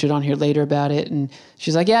be featured on here later about it, and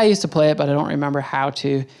she's like, yeah, I used to play it, but I don't remember how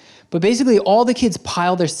to. But basically, all the kids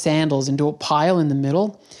pile their sandals into a pile in the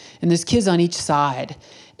middle, and there's kids on each side.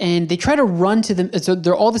 And they try to run to them, so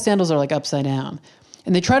all the sandals are like upside down.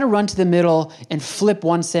 And they try to run to the middle and flip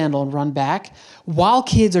one sandal and run back, while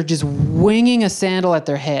kids are just winging a sandal at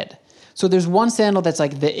their head. So there's one sandal that's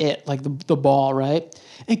like the ball, right?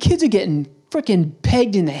 And kids are getting freaking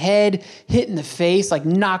pegged in the head, hit in the face, like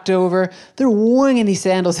knocked over. They're winging these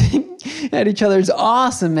sandals at each other. It's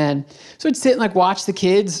awesome, man. So I'd sit and like watch the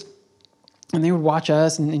kids, and they would watch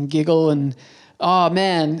us and giggle, and oh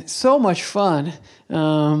man, so much fun.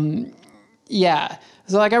 Yeah.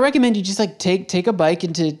 So like I recommend you just like take a bike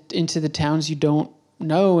into the towns you don't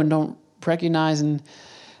know and don't recognize. And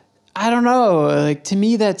I don't know, like to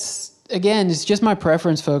me that's, again, it's just my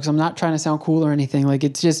preference, folks. I'm not trying to sound cool or anything. Like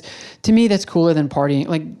it's just, to me, that's cooler than partying.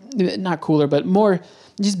 Like not cooler, but more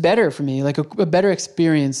just better for me. Like a better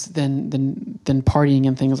experience than partying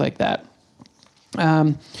and things like that.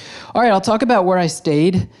 All right, I'll talk about where I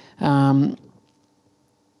stayed. Maybe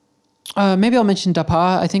I'll mention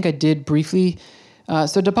Dapa. I think I did briefly.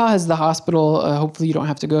 So Dapa has the hospital. Hopefully you don't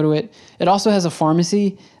have to go to it. It also has a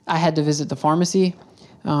pharmacy. I had to visit the pharmacy.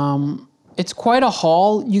 It's quite a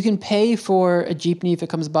haul. You can pay for a jeepney if it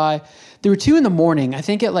comes by. There were 2 in the morning. I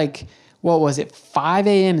think at like, 5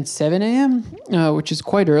 a.m. and 7 a.m., which is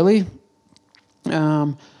quite early.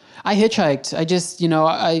 I hitchhiked. I just,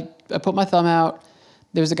 I put my thumb out.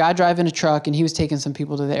 There was a guy driving a truck, and he was taking some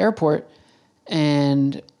people to the airport.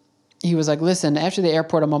 And he was like, listen, after the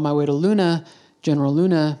airport, I'm on my way to Luna, General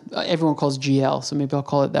Luna. Everyone calls GL, so maybe I'll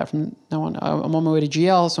call it that from now on. I'm on my way to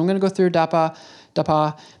GL, so I'm going to go through Dapa.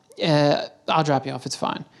 I'll drop you off. It's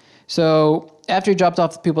fine. So after he dropped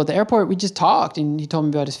off the people at the airport, we just talked, and he told me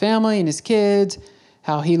about his family and his kids,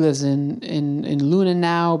 how he lives in Luna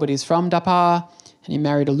now, but he's from Dapa, and he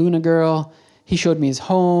married a Luna girl. He showed me his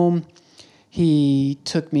home. He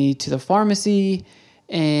took me to the pharmacy,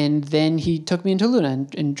 and then he took me into Luna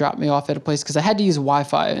and dropped me off at a place because I had to use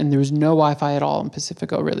Wi-Fi, and there was no Wi-Fi at all in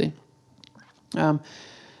Pacifico, really. So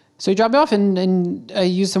he dropped me off, and I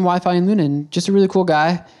used some Wi-Fi in Luna, and just a really cool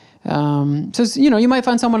guy. So, you might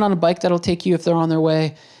find someone on a bike that'll take you if they're on their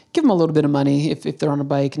way. Give them a little bit of money if they're on a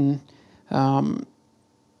bike, and,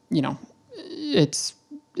 it's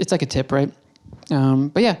like a tip, right?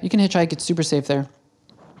 But yeah, you can hitchhike. It's super safe there.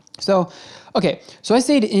 So, okay, so I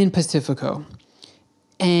stayed in Pacifico,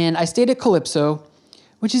 and I stayed at Calypso,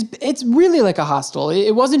 it's really like a hostel.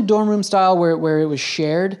 It wasn't dorm room style where it was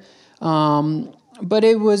shared, but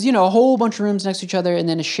it was, a whole bunch of rooms next to each other, and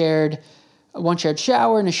then one shared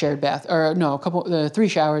shower and a shared bath, or no, three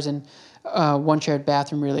showers and one shared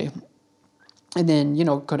bathroom, really. And then,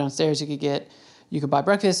 go downstairs, you could buy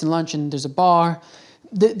breakfast and lunch, and there's a bar.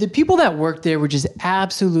 The people that worked there were just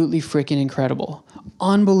absolutely freaking incredible,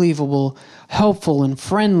 unbelievable, helpful and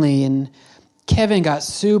friendly. And Kevin got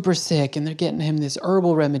super sick, and they're getting him this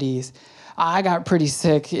herbal remedies. I got pretty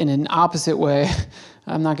sick in an opposite way.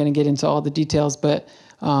 I'm not going to get into all the details, but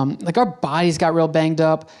our bodies got real banged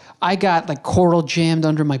up. I got like coral jammed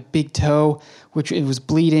under my big toe, which it was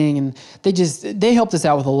bleeding, and they helped us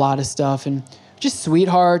out with a lot of stuff, and just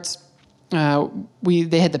sweethearts. They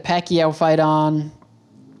had the Pacquiao fight on.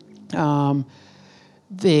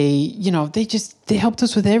 They helped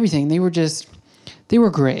us with everything. They were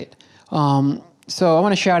great. So I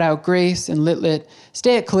want to shout out Grace and Lit.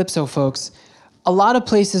 Stay at Calypso, folks. A lot of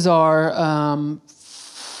places are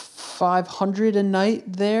 $500 a night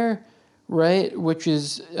there, right? Which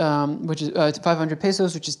is 500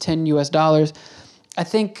 pesos, which is $10. I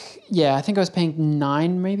think I was paying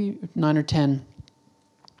 9 or 10.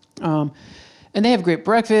 And they have great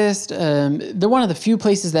breakfast. They're one of the few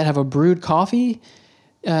places that have a brewed coffee.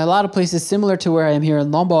 A lot of places similar to where I am here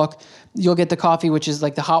in Lombok, you'll get the coffee, which is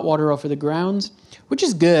like the hot water over the grounds, which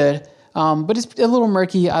is good, but it's a little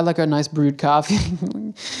murky. I like a nice brewed coffee.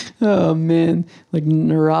 Oh, man, like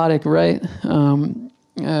neurotic, right?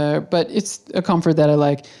 But it's a comfort that I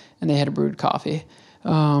like, and they had a brewed coffee.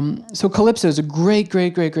 So Calypso is a great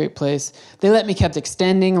place. They let me kept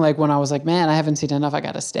extending, like when I was like, man, I haven't seen enough, I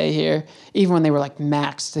gotta stay here. Even when they were like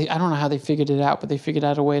maxed, I don't know how they figured it out, but they figured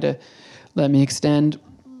out a way to let me extend.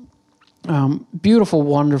 Beautiful,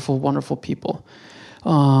 wonderful people.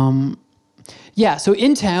 So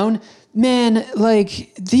in town, man,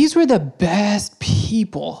 like these were the best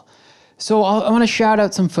people. So I want to shout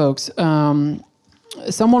out some folks.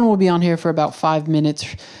 Someone will be on here for about 5 minutes.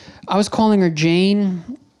 I was calling her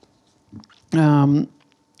Jane. Her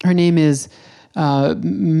name is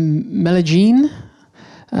Melagene.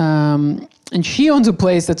 And she owns a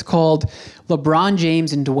place that's called LeBron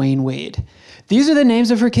James and Dwayne Wade. These are the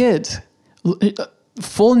names of her kids.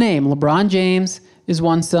 Full name, LeBron James is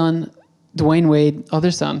one son, Dwayne Wade, other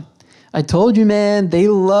son. I told you, man, they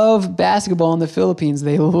love basketball in the Philippines.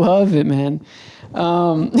 They love it, man.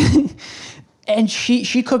 And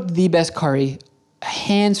she cooked the best curry,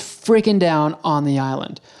 hands freaking down, on the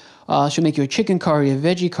island. She'll make you a chicken curry, a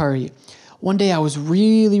veggie curry. One day I was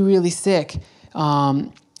really sick.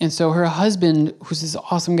 And so her husband, who's this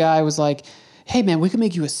awesome guy, was like, hey, man, we could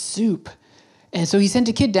make you a soup. And so he sent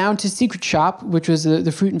a kid down to Secret Shop, which was the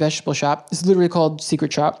fruit and vegetable shop. It's literally called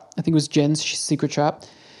Secret Shop. I think it was Jen's Secret Shop.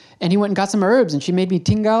 And he went and got some herbs, and she made me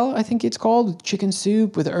tingal, I think it's called, chicken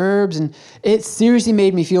soup with herbs. And it seriously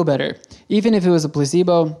made me feel better, even if it was a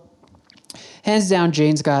placebo. Hands down,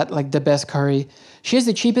 Jane's got like the best curry. She has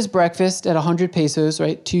the cheapest breakfast at 100 pesos,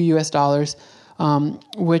 right? $2,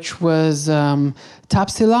 which was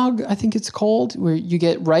tapsilog, I think it's called, where you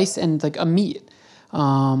get rice and like a meat.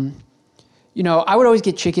 I would always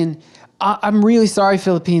get chicken. I'm really sorry,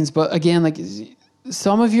 Philippines, but again, like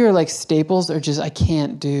some of your like staples are just, I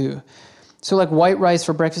can't do. So like white rice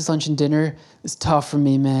for breakfast, lunch, and dinner is tough for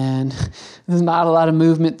me, man. There's not a lot of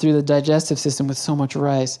movement through the digestive system with so much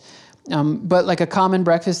rice. But like a common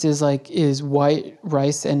breakfast is white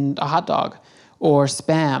rice and a hot dog, or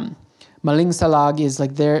spam. Maling salag is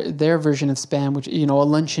like their version of spam, which, a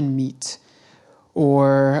luncheon meat,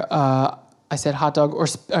 or I said hot dog or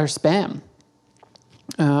spam.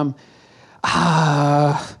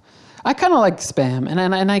 I kind of like spam,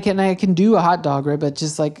 and I can do a hot dog, right? But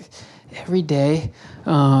just like every day,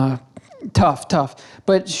 tough.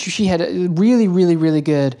 But she had a really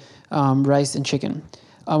good rice and chicken.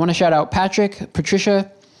 I want to shout out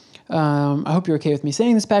Patricia. I hope you're okay with me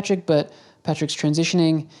saying this, Patrick, but Patrick's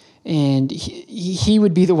transitioning, and he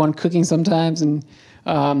would be the one cooking sometimes and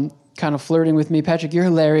kind of flirting with me. Patrick, you're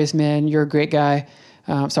hilarious, man. You're a great guy.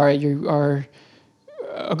 Sorry, you are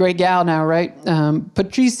a great gal now, right?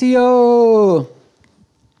 Patricio.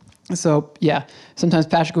 So yeah, sometimes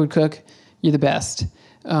Patrick would cook. You're the best.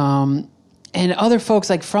 And other folks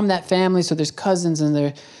like from that family. So there's cousins in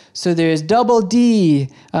there. So there's Double D,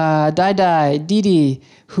 Didi,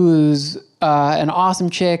 who's an awesome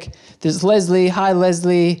chick. There's Leslie. Hi,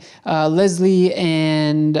 Leslie. Leslie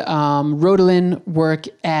and Rodolin work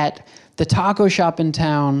at the taco shop in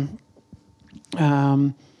town,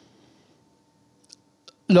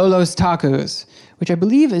 Lolo's Tacos, which I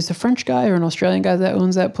believe is a French guy or an Australian guy that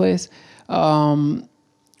owns that place.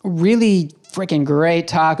 Really freaking great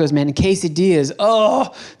tacos, man. And quesadillas.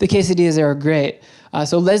 Oh, the quesadillas there are great.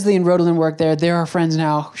 So Leslie and Rodolin work there. They're our friends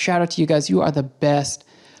now. Shout out to you guys. You are the best.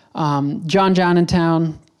 John in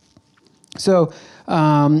town. So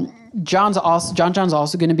John's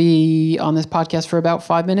also going to be on this podcast for about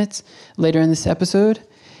 5 minutes later in this episode.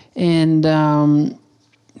 And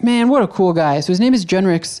man, what a cool guy. So his name is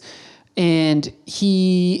Jenrix, and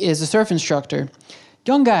he is a surf instructor.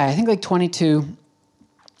 Young guy, I think like 22.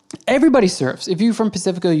 Everybody surfs. If you're from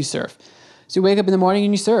Pacifico, you surf. So you wake up in the morning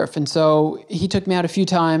and you surf. And so he took me out a few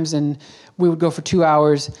times, and we would go for 2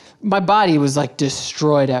 hours. My body was like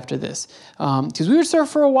destroyed after this because we would surf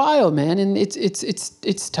for a while, man, and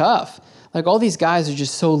it's tough. Like all these guys are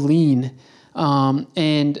just so lean,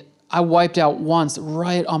 and I wiped out once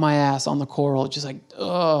right on my ass on the coral, just like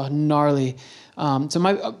gnarly.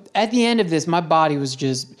 So at the end of this, my body was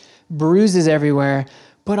just bruises everywhere,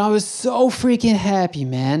 but I was so freaking happy,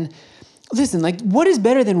 man. Listen, like what is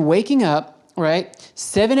better than waking up? Right?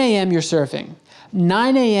 7 a.m. you're surfing.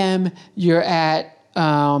 9 a.m. you're at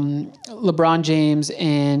LeBron James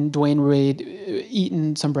and Dwayne Wade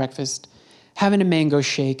eating some breakfast, having a mango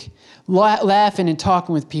shake, laughing and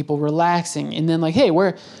talking with people, relaxing. And then like, hey,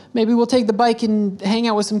 maybe we'll take the bike and hang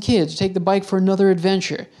out with some kids, take the bike for another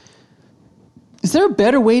adventure. Is there a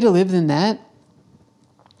better way to live than that?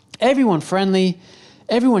 Everyone friendly,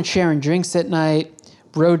 everyone sharing drinks at night,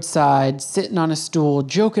 roadside, sitting on a stool,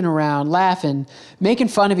 joking around, laughing, making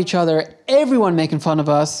fun of each other, everyone making fun of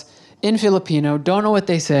us in Filipino, don't know what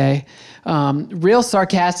they say, real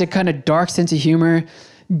sarcastic, kind of dark sense of humor,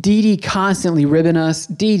 Dee constantly ribbing us,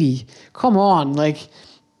 Dee, come on, like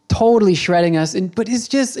totally shredding us, but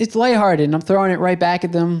it's lighthearted, and I'm throwing it right back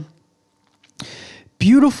at them.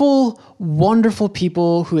 Beautiful, wonderful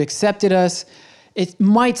people who accepted us. It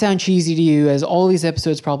might sound cheesy to you, as all these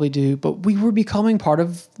episodes probably do, but we were becoming part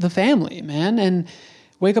of the family, man. And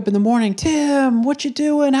wake up in the morning, Tim, what you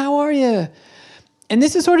doing? How are you? And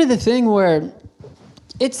this is sort of the thing where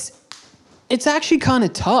it's actually kind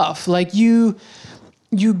of tough. Like you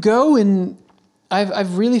go, and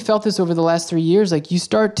I've really felt this over the last 3 years. Like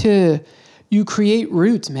you create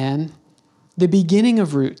roots, man, the beginning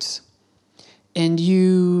of roots, and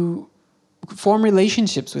you form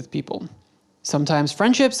relationships with people. Sometimes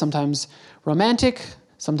friendships, sometimes romantic,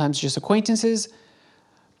 sometimes just acquaintances.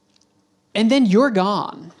 And then you're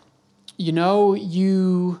gone. You know,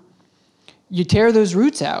 you tear those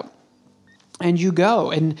roots out and you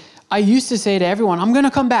go. And I used to say to everyone, I'm going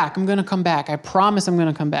to come back. I'm going to come back. I promise I'm going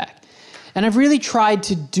to come back. And I've really tried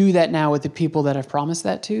to do that now with the people that I've promised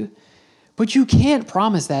that to. But you can't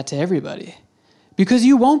promise that to everybody because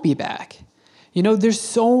you won't be back. You know, there's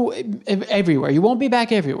so everywhere. You won't be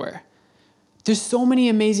back everywhere. There's so many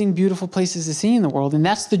amazing, beautiful places to see in the world, and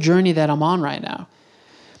that's the journey that I'm on right now.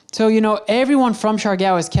 So, you know, everyone from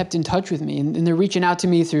Siargao has kept in touch with me, and they're reaching out to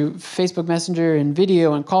me through Facebook Messenger and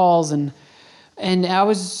video and calls, and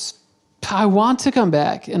I want to come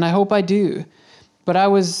back, and I hope I do. But I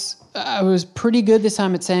was pretty good this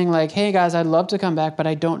time at saying like, hey guys, I'd love to come back, but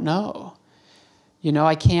I don't know. You know,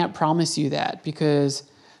 I can't promise you that because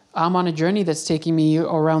I'm on a journey that's taking me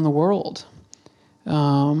around the world.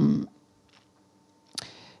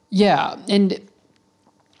 Yeah, and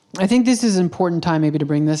I think this is an important time maybe to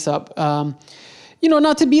bring this up. You know,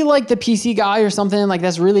 not to be like the PC guy or something, like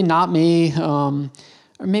that's really not me, or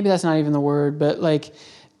maybe that's not even the word, but like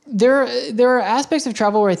there are aspects of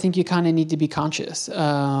travel where I think you kind of need to be conscious. You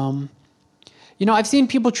know, I've seen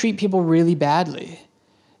people treat people really badly.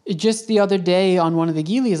 Just the other day on one of the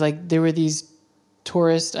Gilis, like there were these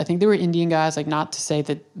tourists, I think they were Indian guys, like not to say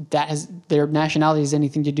that their nationality has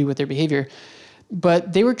anything to do with their behavior,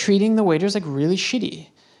 but they were treating the waiters like really shitty.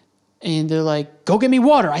 And they're like, go get me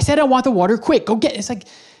water. I said I want the water quick. Go get it. It's like,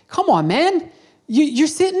 come on, man. You're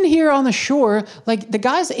sitting here on the shore. Like the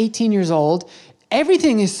guy's 18 years old.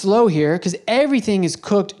 Everything is slow here because everything is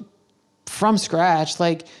cooked from scratch.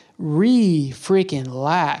 Like freaking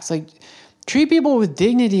lax. Like treat people with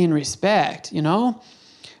dignity and respect, you know?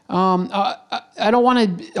 I don't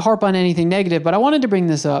want to harp on anything negative, but I wanted to bring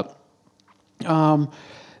this up.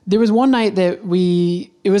 There was one night that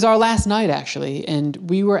it was our last night actually, and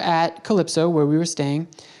we were at Calypso where we were staying.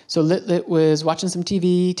 So Lit was watching some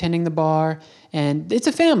TV, tending the bar, and it's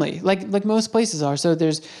a family, like most places are. So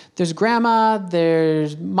there's grandma,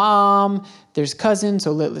 there's mom, there's cousin.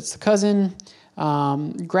 So Lit's the cousin.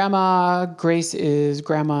 Grandma Grace is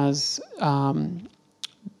grandma's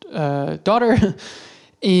daughter,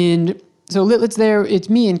 and so Lit's there. It's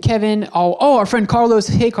me and Kevin. Oh, our friend Carlos.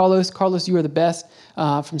 Hey, Carlos. Carlos, you are the best.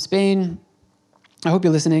 From Spain. I hope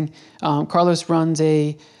you're listening. Carlos runs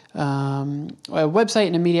a website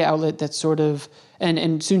and a media outlet that's sort of,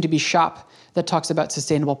 and soon to be shop that talks about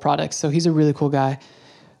sustainable products. So he's a really cool guy.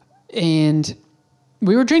 And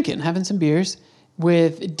we were drinking, having some beers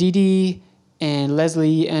with Didi and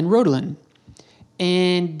Leslie and Rodelin.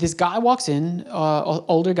 And this guy walks in,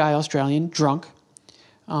 older guy, Australian, drunk.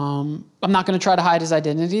 I'm not going to try to hide his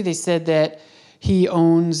identity. They said that he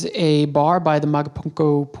owns a bar by the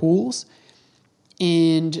Magapunko pools.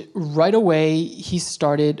 And right away, he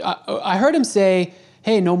started, I heard him say,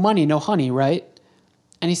 hey, no money, no honey, right?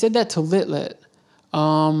 And he said that to Lit Lit.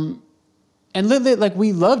 And Lit Lit, like,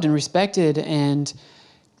 we loved and respected and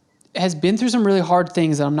has been through some really hard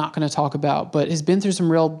things that I'm not going to talk about, but has been through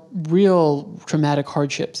some real traumatic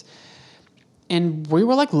hardships. And we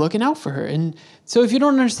were, like, looking out for her. And so if you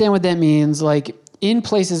don't understand what that means, like, in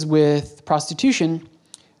places with prostitution,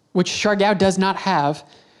 which Siargao does not have,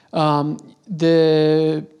 and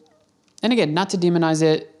again, not to demonize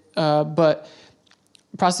it, but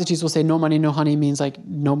prostitutes will say no money, no honey means like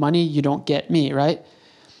no money, you don't get me, right?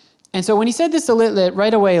 And so when he said this to Lit Lit,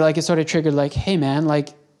 right away, like it sort of triggered like, hey man, like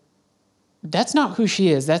that's not who she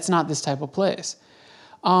is. That's not this type of place.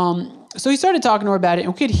 So he started talking to her about it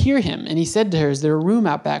and we could hear him. And he said to her, is there a room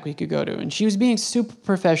out back we could go to? And she was being super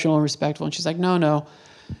professional and respectful. And she's like, no.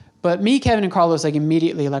 But me, Kevin, and Carlos, like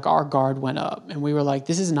immediately, like our guard went up and we were like,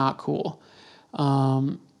 this is not cool.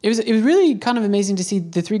 It was really kind of amazing to see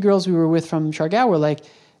the three girls we were with from Siargao were like,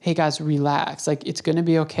 hey guys, relax. Like it's going to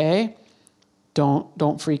be okay.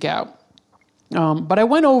 Don't freak out. But I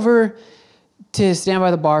went over to stand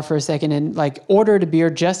by the bar for a second and like ordered a beer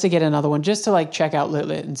just to get another one, just to like check out Lit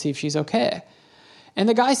Lit and see if she's okay. And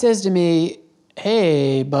the guy says to me,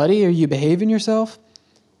 hey buddy, are you behaving yourself?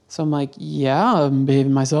 So I'm like, yeah, I'm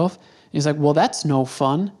behaving myself. And he's like, well, that's no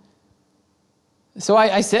fun. So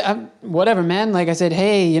I said, whatever, man. Like I said,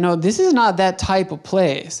 hey, this is not that type of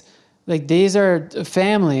place. Like these are a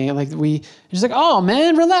family. Like just like, oh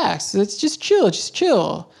man, relax. Let's just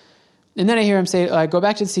chill. And then I hear him say, go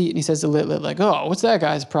back to the seat. And he says to Lit Lit, like, oh, what's that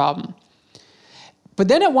guy's problem? But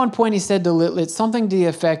then at one point he said to Lit Lit something to the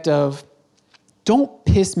effect of, don't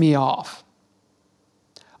piss me off.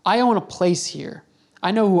 I own a place here.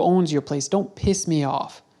 I know who owns your place. Don't piss me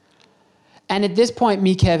off. And at this point,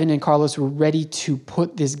 me, Kevin, and Carlos were ready to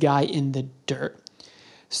put this guy in the dirt.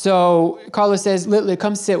 So Carlos says, Lit Lit,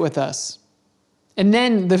 come sit with us. And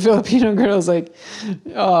then the Filipino girl's like,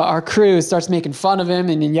 our crew starts making fun of him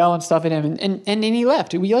and yelling stuff at him. And then he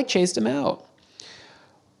left. We like chased him out.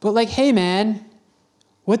 But like, hey man,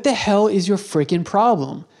 what the hell is your freaking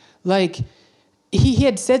problem? Like he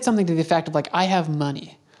had said something to the effect of like, I have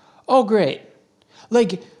money. Oh, great.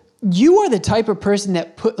 Like, you are the type of person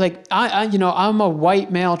that I'm a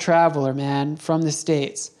white male traveler, man, from the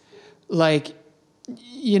States. Like,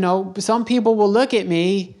 some people will look at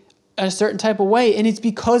me a certain type of way, and it's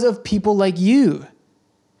because of people like you.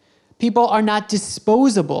 People are not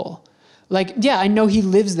disposable. Like, yeah, I know he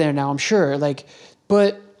lives there now, I'm sure. Like,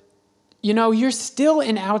 but, you're still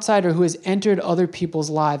an outsider who has entered other people's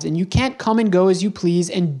lives, and you can't come and go as you please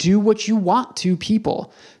and do what you want to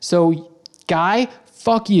people. So, guy,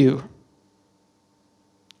 fuck you.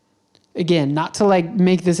 Again, not to like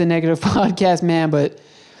make this a negative podcast, man, but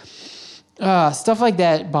stuff like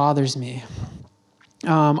that bothers me.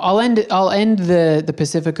 I'll end the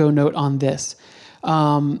Pacifico note on this.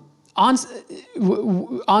 On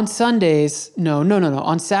Sundays,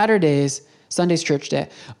 on Saturdays, Sunday's church day.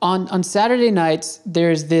 On Saturday nights,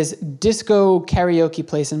 there's this disco karaoke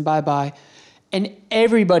place in Bye Bye, and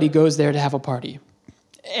everybody goes there to have a party.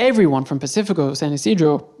 Everyone from Pacifico, San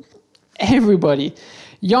Isidro, everybody,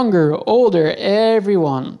 younger, older,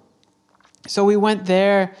 everyone. So we went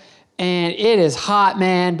there, and it is hot,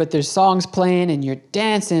 man, but there's songs playing, and you're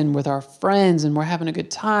dancing with our friends, and we're having a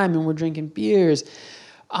good time, and we're drinking beers.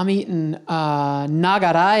 I'm eating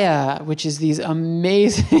nagaraya, which is these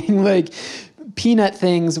amazing like peanut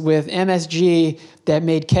things with MSG that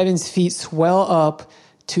made Kevin's feet swell up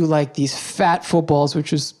to like these fat footballs,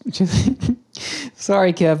 which is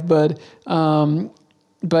sorry, Kev, bud.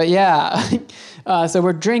 But yeah, so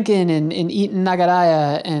we're drinking and eating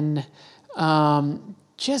nagaraya and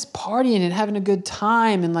just partying and having a good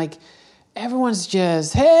time. And like everyone's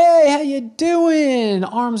just, hey, how you doing?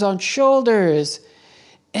 Arms on shoulders.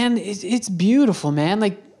 And it's beautiful, man.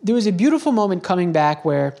 Like there was a beautiful moment coming back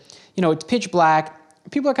where, it's pitch black.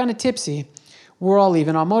 People are kind of tipsy. We're all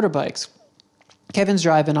leaving on motorbikes. Kevin's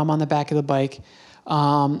driving. I'm on the back of the bike.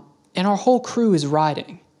 And our whole crew is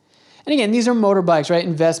riding. And again, these are motorbikes, right?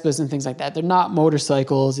 And Vespas and things like that. They're not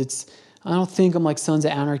motorcycles. I don't think I'm like Sons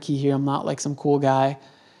of Anarchy here. I'm not like some cool guy.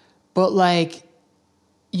 But like,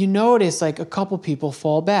 you notice like a couple people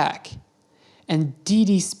fall back and Dee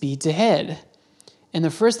Dee speeds ahead. And the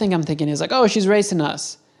first thing I'm thinking is like, oh, she's racing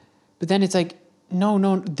us. But then it's like,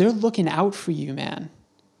 no, they're looking out for you, man.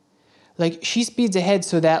 Like she speeds ahead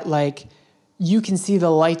so that like you can see the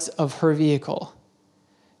lights of her vehicle.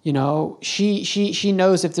 You know, she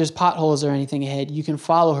knows if there's potholes or anything ahead, you can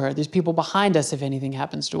follow her. There's people behind us if anything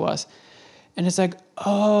happens to us. And it's like,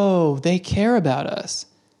 oh, they care about us.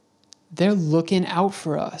 They're looking out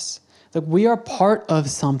for us. Like we are part of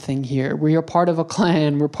something here. We are part of a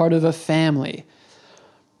clan. We're part of a family.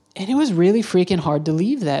 And it was really freaking hard to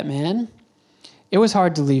leave that, man. It was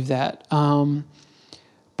hard to leave that.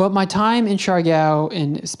 But my time in Siargao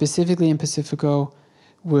and specifically in Pacifico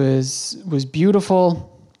was beautiful.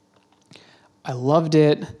 I loved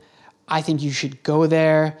it. I think you should go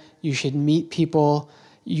there. You should meet people.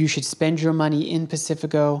 You should spend your money in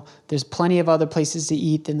Pacifico. There's plenty of other places to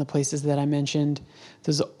eat than the places that I mentioned.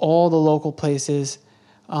 There's all the local places.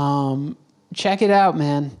 Check it out,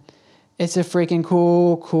 man. It's a freaking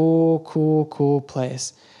cool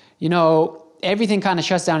place. You know, everything kind of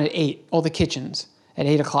shuts down at 8, all the kitchens at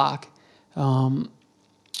 8 o'clock.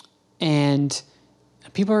 And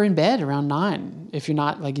people are in bed around 9 if you're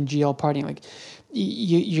not like in GL partying. Like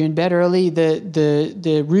you're in bed early.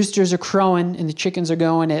 The roosters are crowing and the chickens are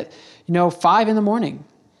going at 5 in the morning.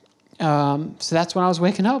 So that's when I was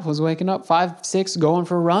waking up. I was waking up 5, 6, going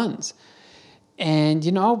for runs, and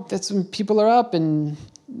that's when people are up, and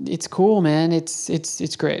it's cool, man.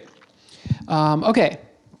 It's great. Okay,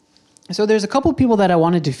 so there's a couple people that I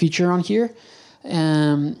wanted to feature on here.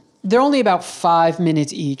 They're only about 5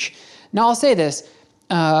 minutes each. Now I'll say this.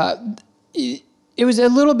 It was a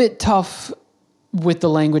little bit tough with the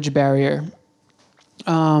language barrier.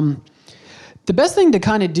 The best thing to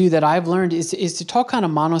kind of do that I've learned is to talk kind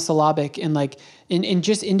of monosyllabic and like in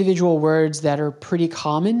just individual words that are pretty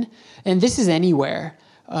common. And this is anywhere.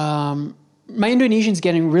 My Indonesian's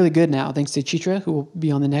getting really good now, thanks to Chitra, who will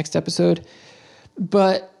be on the next episode.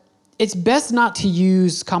 But it's best not to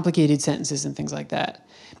use complicated sentences and things like that.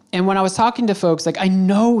 And when I was talking to folks, like I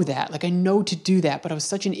know to do that, but I was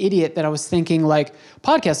such an idiot that I was thinking like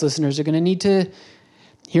podcast listeners are going to need to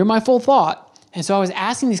hear my full thought. And so I was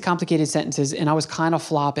asking these complicated sentences and I was kind of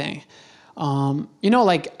flopping.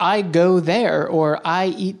 Like I go there, or I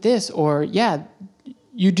eat this, or yeah,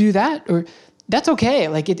 you do that, or that's okay.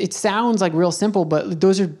 Like it sounds like real simple, but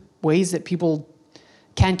those are ways that people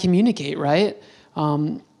can communicate, right?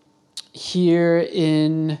 Here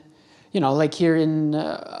in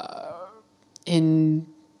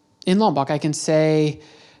Lombok, I can say,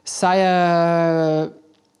 saya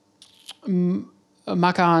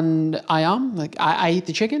makan ayam, like I eat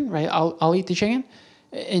the chicken, right? I'll eat the chicken,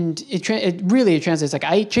 and it really translates like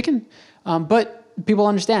I eat chicken, but people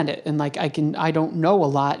understand it, and like I don't know a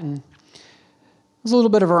lot, and it was a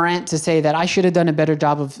little bit of a rant to say that I should have done a better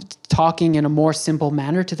job of talking in a more simple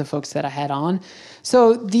manner to the folks that I had on.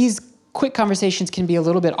 So these quick conversations can be a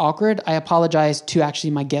little bit awkward. I apologize to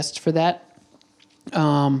actually my guests for that.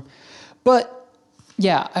 But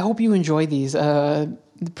yeah, I hope you enjoy these.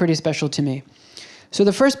 Pretty special to me. So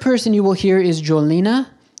the first person you will hear is Jolina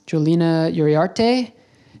Uriarte.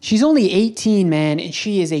 She's only 18, man, and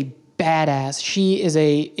she is a badass. She is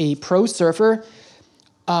a pro surfer.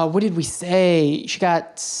 What did we say? She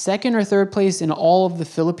got second or third place in all of the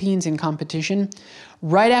Philippines in competition.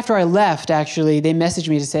 Right after I left, actually, they messaged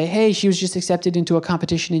me to say, hey, she was just accepted into a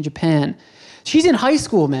competition in Japan. She's in high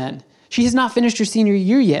school, man. She has not finished her senior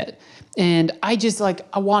year yet. And I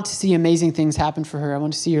want to see amazing things happen for her. I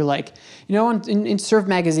want to see her in surf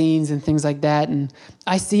magazines and things like that. And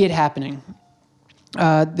I see it happening.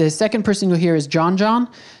 The second person you'll hear is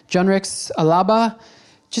Johnrex Alaba.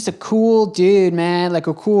 Just a cool dude, man, like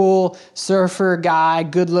a cool surfer guy,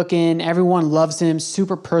 good looking. Everyone loves him,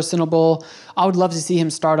 super personable. I would love to see him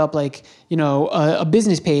start up a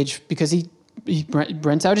business page because he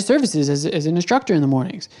rents out his services as an instructor in the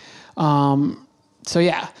mornings. So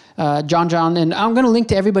yeah, John, and I'm going to link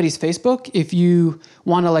to everybody's Facebook if you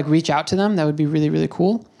want to reach out to them. That would be really, really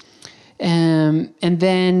cool. And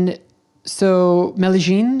then, so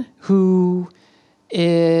Meligine,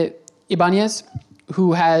 Ibanez,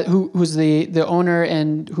 who's the owner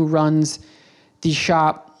and who runs the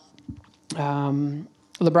shop,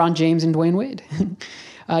 LeBron James and Dwayne Wade.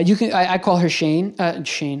 I call her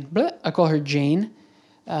I call her Jane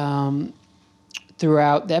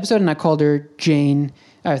throughout the episode, and I called her Jane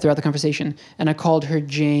throughout the conversation, and I called her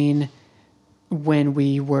Jane when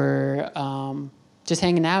we were just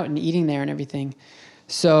hanging out and eating there and everything.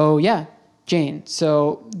 So yeah, Jane.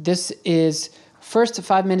 So this is first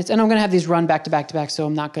 5 minutes, and I'm going to have these run back to back to back, so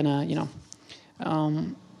I'm not going to,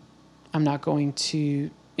 I'm not going to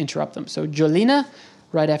interrupt them. So Jolina,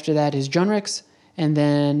 right after that is Junrix, and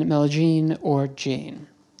then Melagene or Jane.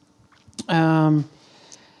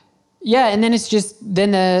 Yeah, and then it's just,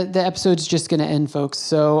 then the episode's just going to end, folks.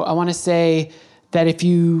 So I want to say that if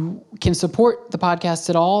you can support the podcast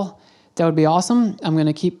at all, that would be awesome. I'm going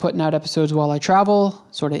to keep putting out episodes while I travel,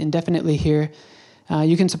 sort of indefinitely here.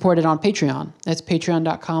 You can support it on Patreon. That's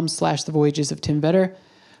patreon.com/The Voyages of Tim Vetter.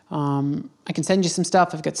 I can send you some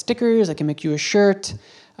stuff. I've got stickers. I can make you a shirt.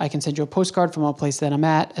 I can send you a postcard from a place that I'm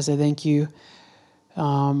at as a thank you.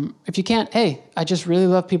 If you can't, hey, I just really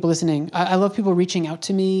love people listening. I love people reaching out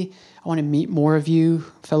to me. I want to meet more of you,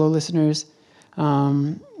 fellow listeners.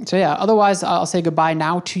 So yeah, otherwise I'll say goodbye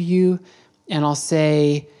now to you. And I'll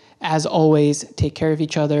say, as always, take care of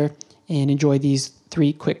each other and enjoy these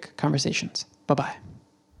 3 quick conversations. Bye-bye.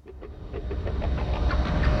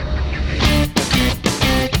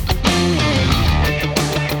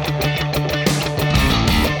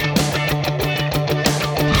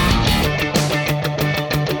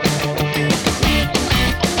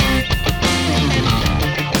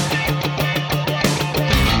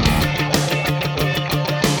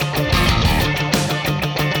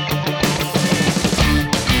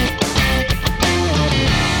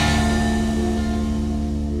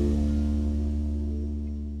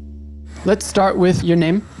 Let's start with your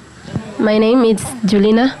name. My name is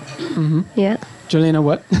Julina. Mm-hmm. Yeah. Julina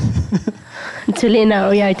what? Julina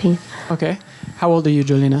Oyarty. Okay. How old are you,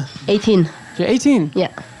 Julina? 18. You're 18?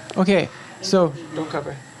 Yeah. Okay. So, don't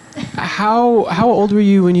cover. How old were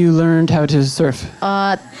you when you learned how to surf?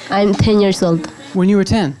 I'm 10 years old. When you were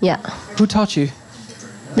 10? Yeah. Who taught you?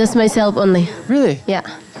 Just myself only. Really? Yeah.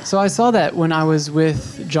 So I saw that when I was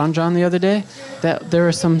with John the other day, that there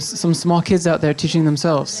are some small kids out there teaching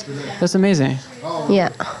themselves. That's amazing. Yeah.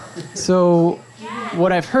 So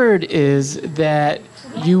what I've heard is that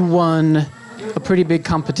you won a pretty big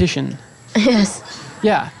competition. Yes.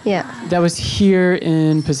 Yeah. Yeah. That was here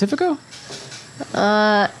in Pacifico?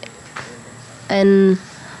 And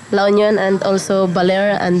La Union and also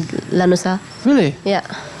Balear and Lanusa. Really? Yeah.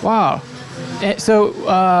 Wow. So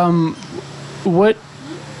what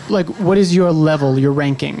is your level, your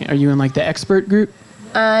ranking? Are you in like the expert group?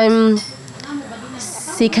 I'm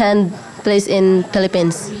second place in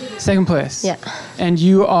Philippines. Second place. Yeah. And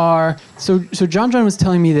you are so John was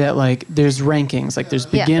telling me that like there's rankings, like there's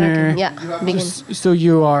beginner. Yeah. Beginner. So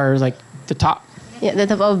you are like the top. Yeah, the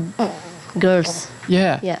top of girls.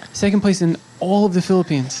 Yeah. Yeah. Second place in all of the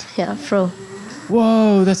Philippines. Yeah, pro.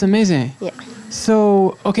 Whoa, that's amazing. Yeah.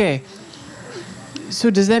 So, okay. So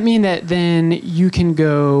does that mean that then you can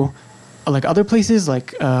go like other places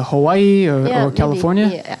like Hawaii or Maybe. California?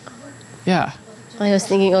 Yeah. Yeah. I was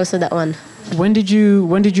thinking also that one. When did you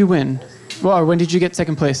win? Well, or when did you get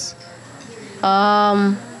second place?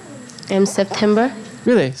 In September.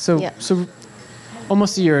 Really? So Yeah. so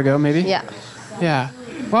almost a year ago maybe? Yeah. Yeah.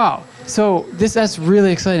 Wow. So that's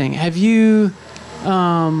really exciting. Have you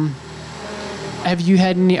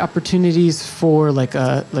had any opportunities for like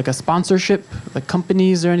a sponsorship, like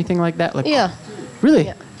companies or anything like that? Like Yeah. Really?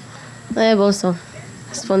 Yeah. I have also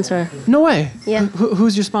sponsor. No way. Yeah.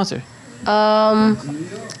 Who's your sponsor?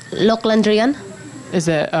 Lok Landrian. Is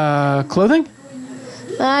that clothing?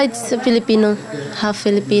 It's a Filipino, half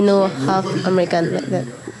American, like that.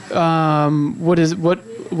 What is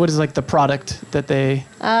like the product that they?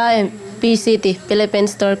 PCT, Philippine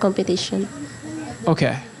Store Competition.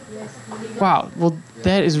 Okay. Wow. Well,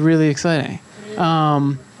 that is really exciting.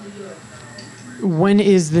 When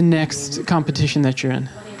is the next competition that you're in?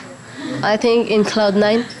 I think in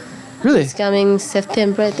Cloud9. Really? It's coming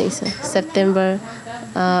September, I think so. September.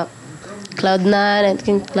 Cloud9, I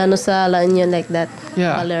think Lanusa, La Union, like that.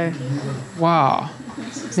 Yeah. Color. Wow.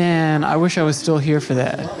 Man, I wish I was still here for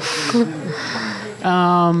that.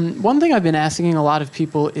 One thing I've been asking a lot of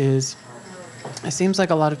people is, it seems like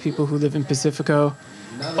a lot of people who live in Pacifico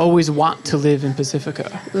always want to live in Pacifico.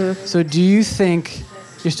 So do you think,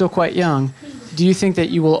 you're still quite young, do you think that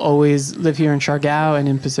you will always live here in Siargao and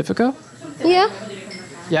in Pacifico? Yeah.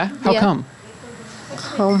 Yeah? How Yeah. come?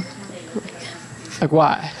 Home. Like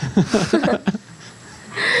why?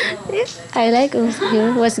 I like also here.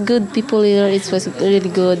 It was good people here. It was really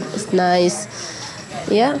good. It's nice.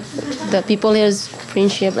 Yeah. The people here is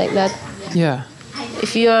friendship like that. Yeah.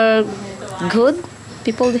 If you are good,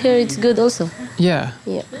 people here it's good also. Yeah.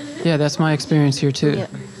 Yeah. Yeah, that's my experience here too. Yeah.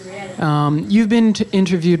 You've been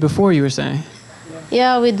interviewed before, you were saying?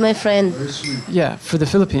 Yeah, with my friend. Yeah, for the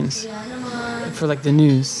Philippines. For like the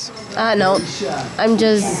news. No. I'm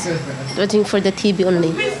just waiting for the TV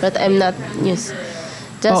only, but I'm not news.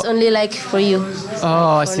 Just only like for you.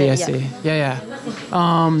 Oh, I For see. me, I yeah. see. Yeah, yeah.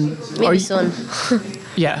 Are Maybe you- soon.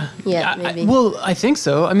 Yeah. Yeah, maybe. Well, I think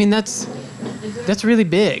so. I mean, that's really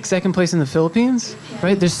big. Second place in the Philippines,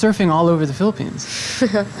 right? There's surfing all over the Philippines.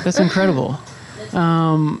 That's incredible.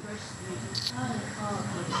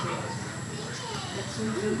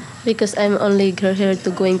 Because I'm only girl here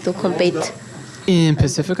to going to compete. In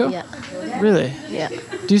Pacifico? Yeah. Really? Yeah.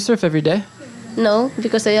 Do you surf every day? No,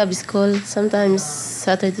 because I have school. Sometimes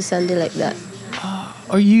Saturday, Sunday like that.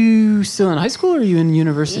 Are you still in high school or are you in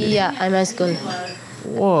university? Yeah, I'm high school.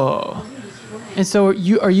 Whoa. And so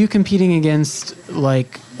are you competing against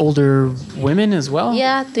like older women as well?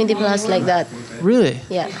 Yeah, 20 plus like that. Really?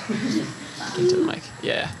 Yeah. Into the mic.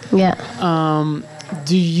 Yeah. Yeah.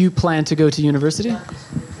 Do you plan to go to university?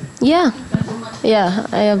 Yeah. Yeah,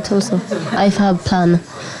 I have also. I have plan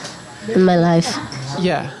in my life.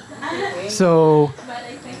 Yeah. So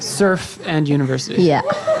surf and university. Yeah.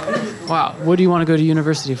 Wow. What do you want to go to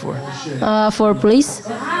university for? For police,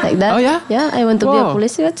 like that. Oh, yeah? Yeah, I want to be Whoa. a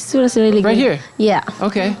police. That's really Right good. here? Yeah.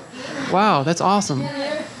 Okay. Wow, that's awesome.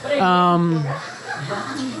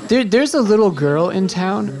 There's a little girl in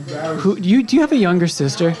town who do you have a younger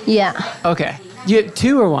sister? Yeah. Okay. You have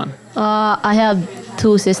two or one? I have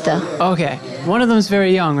two sisters. Okay. One of them's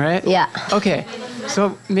very young, right? Yeah. Okay.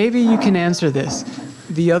 So maybe you can answer this.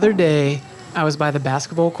 The other day I was by the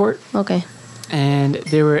basketball court Okay. and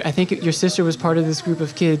I think your sister was part of this group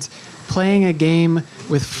of kids playing a game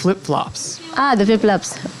with flip-flops. The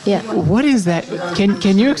flip-flops. Yeah. What is that?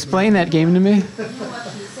 Can you explain that game to me?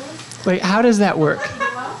 Like, how does that work?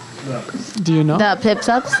 Do you know? The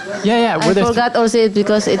flip-flops. Yeah. I forgot also it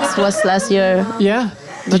because it was last year. Yeah.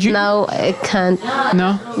 But now I can't.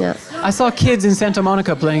 No. Yeah. I saw kids in Santa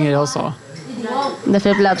Monica playing it also. The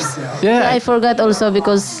flip-flops. Yeah. I forgot also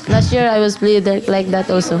because last year I was playing like that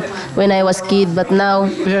also when I was kid. But now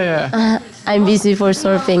Yeah. I'm busy for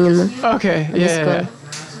surfing. Okay. Let's go. Yeah.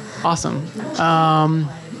 Awesome.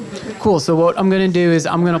 Cool. So what I'm gonna do is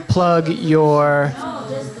I'm gonna plug your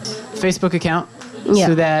Facebook account Yeah.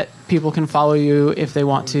 so that people can follow you if they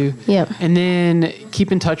want to. Yeah. And then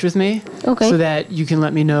keep in touch with me. Okay. So that you can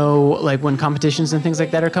let me know like when competitions and things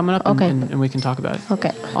like that are coming up. Okay. And we can talk about it.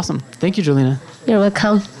 Okay. Awesome. Thank you, Jolina. You're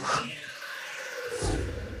welcome.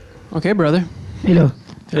 Okay, brother. Hello,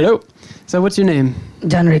 Hello. So what's your name?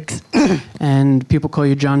 John Ricks. And people call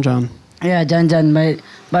you John John. Yeah, John,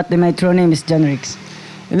 but my true name is John Ricks.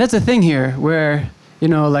 And that's a thing here where,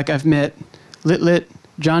 like I've met Lit,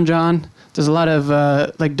 John John. There's a lot of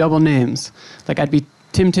like double names. Like I'd be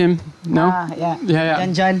Tim. No? Yeah. Yeah.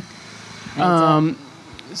 John.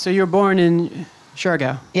 So you're born in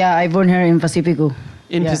Siargao, Yeah, I born here in Pacifico.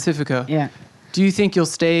 in Yeah. Pacifico. Yeah. Do you think you'll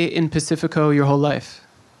stay in Pacifico your whole life?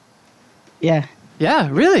 Yeah. Yeah,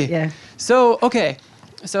 really? Yeah. So, okay.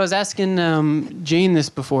 So I was asking Jane this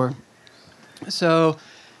before. So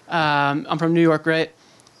I'm from New York, right?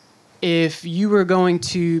 If you were going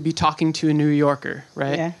to be talking to a New Yorker,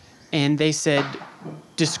 right? Yeah. And they said,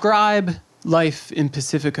 describe life in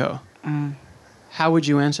Pacifico. How would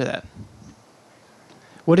you answer that?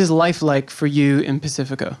 What is life like for you in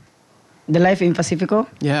Pacifico? The life in Pacifico,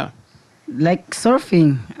 Yeah. like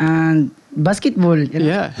surfing and basketball. You know?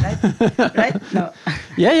 Yeah. Right? No.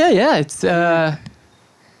 Yeah.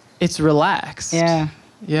 It's relaxed. Yeah.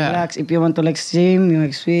 Yeah. Relax. If you want to like swim, you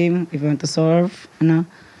like swim. If you want to surf, you know.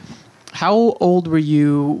 How old were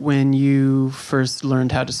you when you first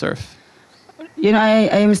learned how to surf? You know, I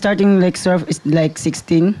am starting like surf is like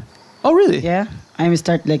 16. Oh, really? Yeah. I'm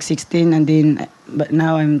start like 16 and then, but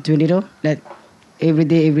now I'm 22. Like every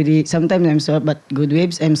day. Sometimes I'm surf, but good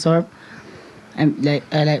waves I'm surf. I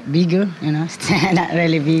like bigger, you know, not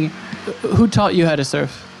really big. Who taught you how to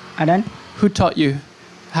surf? Adan? Who taught you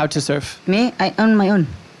how to surf? Me, I on my own.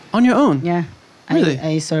 On your own? Yeah. Really?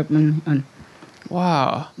 I surf on my own.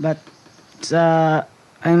 Wow. But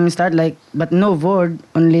I'm start like, but no board,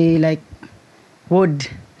 only like wood.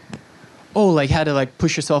 Oh, like how to like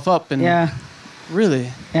push yourself up and Yeah. Really?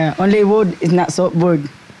 Yeah. Only wood is not soft board.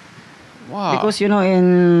 Wow. Because you know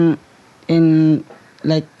in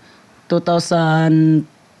like 2012,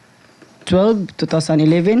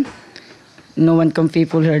 2011, no one come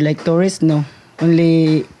people here like tourists. No,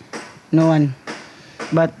 only no one.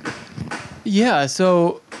 But Yeah,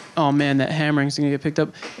 so oh man, that hammering's gonna get picked up.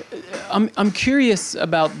 I'm curious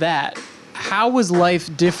about that. How was life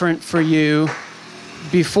different for you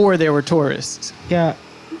before there were tourists? yeah,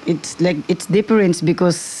 it's like it's different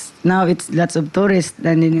because now it's lots of tourists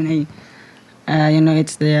and then you know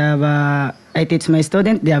it's they have I teach my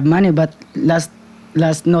student they have money but last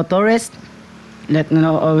no tourists. Let you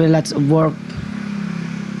know lots of work.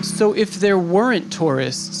 So if there weren't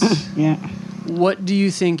tourists, Yeah. what do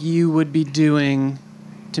you think you would be doing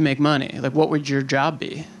to make money? Like, what would your job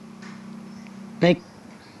be? Like,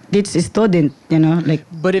 it's a student, you know, like.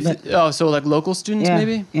 But if so like local students Yeah.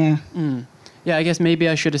 maybe. Yeah. Yeah, I guess maybe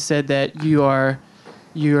I should have said that you're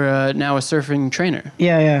now a surfing trainer,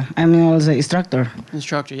 Yeah, yeah. I'm also instructor.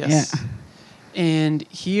 instructor. Yes. Yeah. And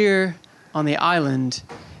here on the island,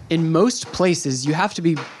 in most places, you have to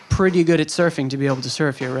be pretty good at surfing to be able to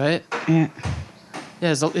surf here, right? Yeah.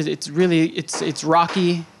 Yeah, it's really it's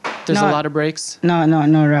rocky. There's a No. lot of breaks. No,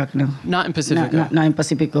 rock, no. Not in No, Pacifico. no in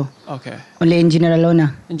Pacifico. Okay. Only in General Luna.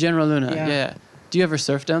 In General Luna, Yeah. yeah. Do you ever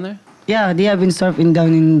surf down there? Yeah, they have been surfing down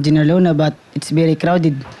in General Luna, but it's very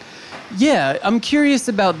crowded. Yeah, I'm curious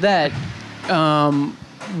about that.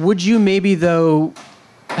 Would you maybe though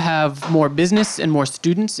have more business and more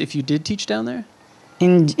students if you did teach down there?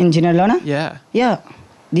 In General Luna? Yeah. Yeah.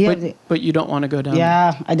 They have, But you don't want to go down there.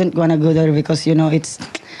 yeah, I don't wanna go there because it's,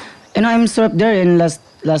 I'm surf there. And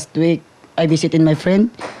last week I visited my friend.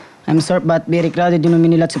 I'm surf, but very crowded.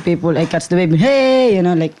 Many lots of people. I catch the wave. Hey,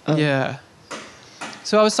 like. Oh. Yeah.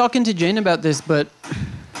 So I was talking to Jane about this, but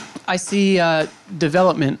I see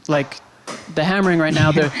development, like the Hammering right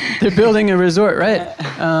now. They're building a resort, right?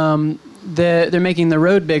 They're making the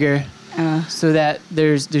road bigger so that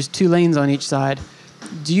there's 2 lanes on each side.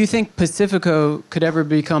 Do you think Pacifico could ever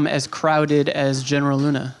become as crowded as General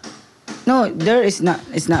Luna? No, there is not.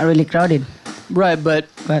 It's not really crowded. Right, but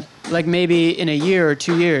But like maybe in a year or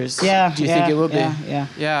 2 years. yeah, Do you think it will yeah, be? Yeah.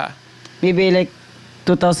 Yeah. Maybe like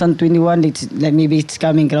 2021. It's like maybe it's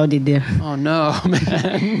coming crowded there. Oh no,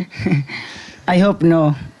 man. I hope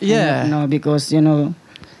no. Yeah. No, because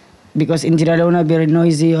because in Giralona very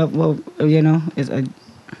noisy. It's,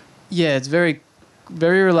 Yeah, it's very,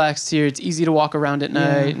 very relaxed here. It's easy to walk around at Yeah.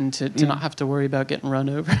 night and to Yeah. not have to worry about getting run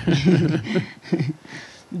over.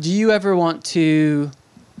 Do you ever want to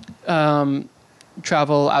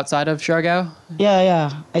travel outside of Siargao? yeah.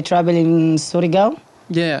 I travel in Siargao,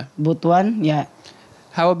 Yeah. Butuan. Yeah.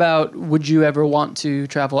 How about would you ever want to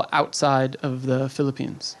travel outside of the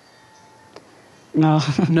Philippines? No.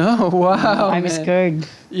 No, wow. I'm man. scared.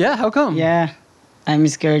 Yeah, how come? Yeah, I'm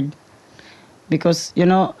scared because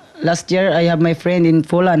last year I have my friend in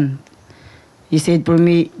Poland. He said for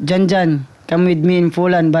me, Jan, come with me in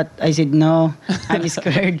Poland, but I said no, I'm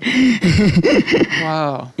scared.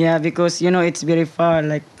 Wow. Yeah, because it's very far.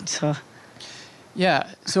 Like so. Yeah.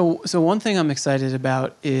 So one thing I'm excited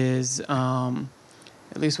about is,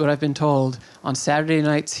 at least what I've been told, on Saturday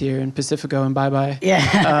nights here in Pacifico and Bye Bye, Yeah.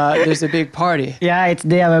 there's a big party. Yeah,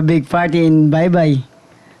 they have a big party in Bye Bye.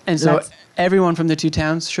 And so Lots- everyone from the 2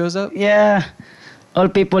 towns shows up, Yeah, all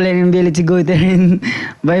people in village go there in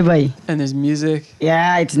Bye Bye. and there's music.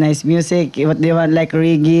 Yeah, it's nice music. What they want, like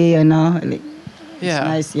reggae, like, Yeah.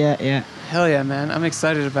 It's nice. Yeah. Hell yeah, man. I'm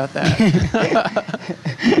excited about that.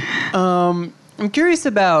 I'm curious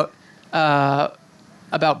about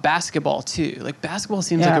basketball too. Like basketball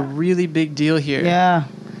seems like a Yeah. really big deal here. Yeah,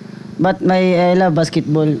 but I love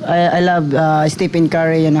basketball. I love Stephen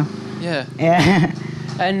Curry. Yeah. Yeah,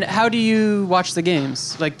 And how do you watch the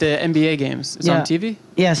games? Like the NBA games? It's on Yeah. TV?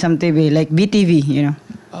 yeah, some TV like BTV.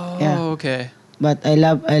 Oh, Yeah. okay. But I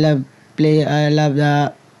love play. I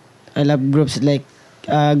love groups like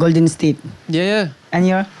Golden State. Yeah. And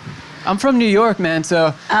you? I'm from New York, man,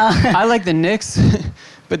 so Oh. I like the Knicks,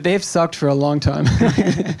 but they've sucked for a long time.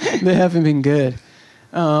 They haven't been good.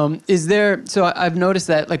 I've noticed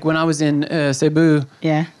that like when I was in Cebu,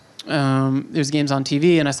 Yeah. there's games on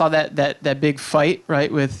TV, and I saw that big fight,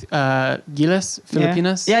 right, with Gilas,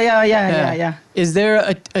 Filipinas. Yeah. Is there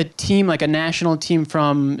a team, like a national team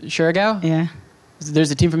from Siargao? Yeah. There's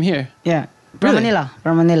a team from here? Yeah. From Really? Manila.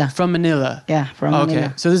 From Manila. From Manila? Yeah, from Okay,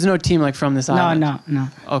 Manila. so there's no team like from this No, island? no.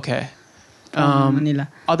 Okay. From Manila.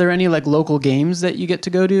 Are there any like local games that you get to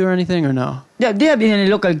go to or anything, or no? Yeah, they have been in a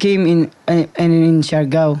local game in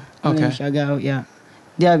Siargao. Okay. In Siargao, yeah.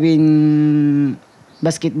 They have been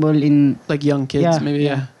basketball in. Like young kids, Yeah, maybe,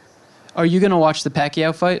 yeah. yeah. Are you going to watch the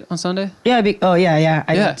Pacquiao fight on Sunday? Yeah, yeah.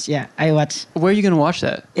 Yeah. I watch Where are you going to watch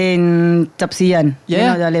that? in Tapsian.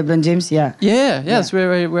 Yeah. The LeBron James. Yeah, Yeah, that's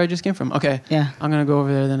where I just came from. Okay. yeah. I'm going to go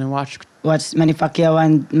over there then and watch. Watch Manny Pacquiao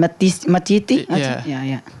and Matiti. Yeah.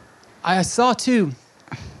 Yeah. I saw too,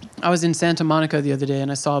 I was in Santa Monica the other day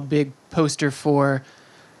and I saw a big poster for,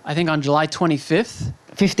 I think on July 25th.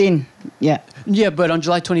 15. Yeah. Yeah, but on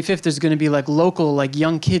July 25th, there's going to be like local, like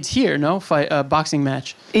young kids here, no? Fight boxing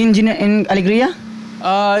match. In Alegria.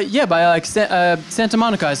 Yeah, by like Santa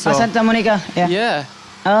Monica. I saw. Santa Monica. Yeah. Yeah.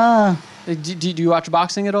 Ah. Do you watch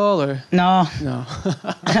boxing at all, or No. no?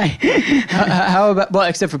 How about, well,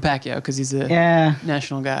 except for Pacquiao, because he's a Yeah.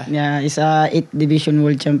 national guy. Yeah, he's a 8th division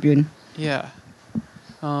world champion. Yeah.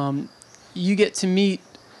 You get to meet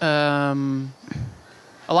a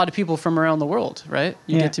lot of people from around the world, right?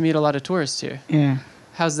 You Yeah. get to meet a lot of tourists here. Yeah.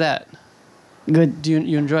 How's that? Good. Do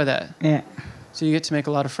you enjoy that? Yeah. So you get to make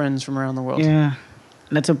a lot of friends from around the world. Yeah.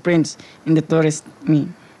 Lots of friends in the tourist me.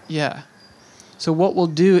 Yeah. So what we'll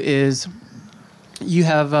do is, you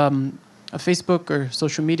have a Facebook or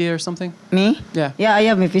social media or something? Me? Yeah. Yeah, I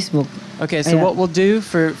have my Facebook. Okay, so Yeah. what we'll do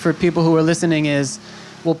for people who are listening is,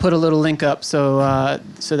 we'll put a little link up so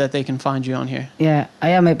that they can find you on here. Yeah, I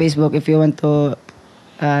have my Facebook if you want to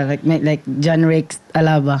make like John Rex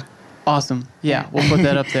Alaba. Awesome. Yeah, we'll put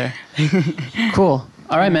that up there. Cool.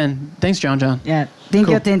 All right, man. Thanks, John. Yeah. Thank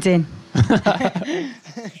Cool. you, Tintin.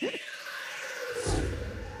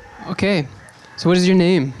 Okay. So what is your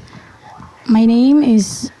name? My name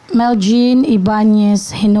is Meljean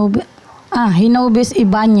Ibanez Hinobis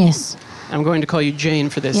Ibanez. I'm going to call you Jane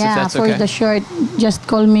for this, if Yeah, that's for okay. the short, just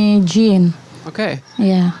call me Jean. Okay.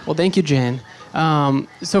 Yeah. Well, thank you, Jane.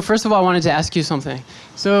 So first of all, I wanted to ask you something.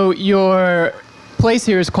 So your place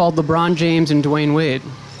here is called LeBron James and Dwayne Wade.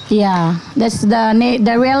 Yeah, that's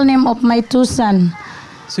the real name of my two sons.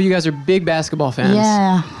 So you guys are big basketball fans.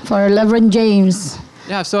 Yeah, for LeBron James.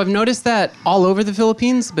 Yeah, so I've noticed that all over the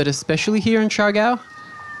Philippines, but especially here in Siargao.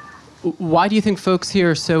 Why do you think folks here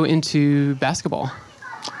are so into basketball?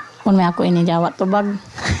 Kung may ako inijawat to bag.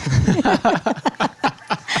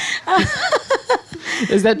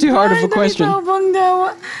 Is that too hard of a question? Ay, bang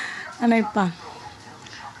dawa. Ano pa?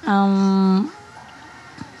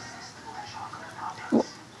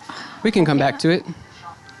 We can come back to it.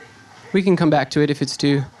 We can come back to it if it's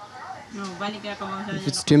too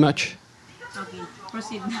much. Okay,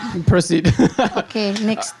 proceed. Proceed. Okay,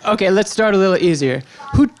 next. Okay, let's start a little easier.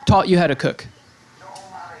 Who taught you how to cook?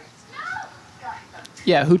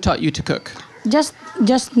 Yeah, who taught you to cook? Just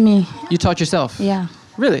me. You taught yourself? Yeah.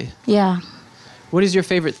 Really? Yeah. What is your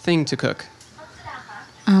favorite thing to cook?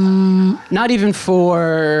 Not even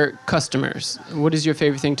for customers. What is your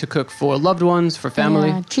favorite thing to cook for loved ones, for family?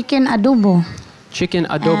 Yeah, chicken adobo. Chicken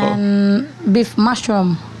adobo. And beef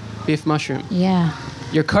mushroom. Beef mushroom. Yeah.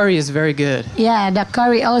 Your curry is very good. Yeah, the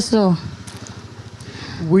curry also.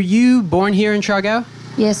 Were you born here in Siargao?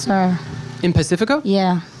 Yes, sir. In Pacifico?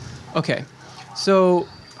 Yeah. Okay. So,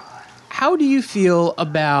 how do you feel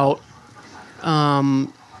about how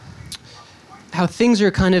things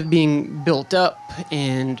are kind of being built up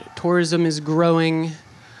and tourism is growing?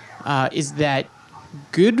 Is that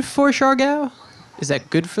good for Siargao? Is that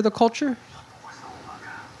good for the culture?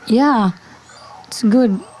 Yeah. It's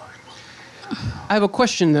good. I have a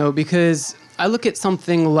question though, because I look at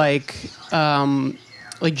something like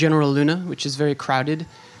General Luna, which is very crowded,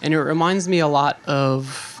 and it reminds me a lot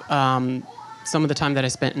of some of the time that I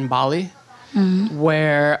spent in Bali,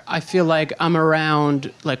 where I feel like I'm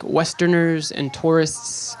around like Westerners and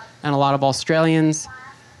tourists and a lot of Australians,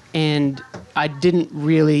 and I didn't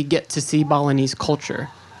really get to see Balinese culture.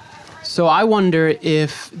 So I wonder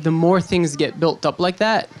if the more things get built up like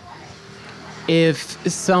that, if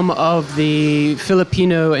some of the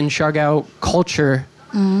Filipino and Siargao culture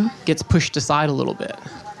gets pushed aside a little bit.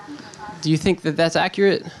 Do you think that that's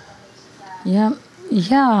accurate? Yeah.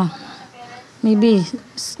 Yeah. Maybe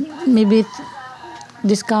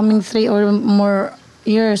this coming 3 or more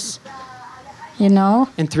years, you know?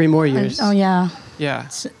 In 3 more years? Oh, yeah. Yeah.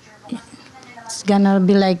 It's gonna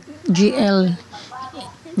be like GL,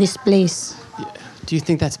 this place. Do you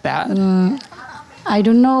think that's bad? I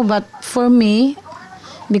don't know, but for me,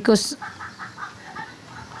 because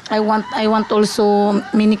I want also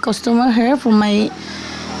many customer here for my,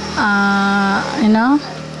 you know.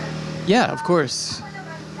 Yeah, of course.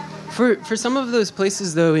 For some of those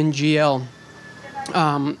places though in GL,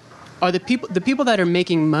 are the people that are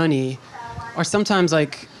making money are sometimes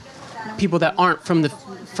like people that aren't from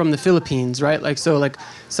the Philippines, right? Like so, like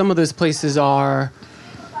some of those places are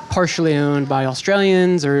partially owned by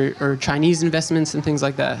Australians or Chinese investments and things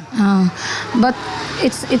like that. But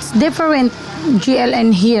it's different GL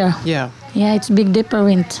and here. Yeah. Yeah, it's big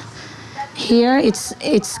different. Here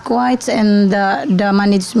it's quiet, and the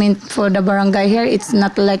management for the barangay here, it's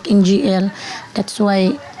not like in GL. That's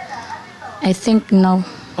why I think no.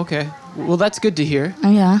 Okay. Well, that's good to hear.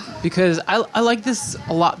 Yeah. Because I like this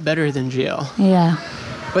a lot better than GL. Yeah.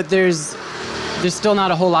 But there's still not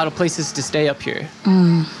a whole lot of places to stay up here.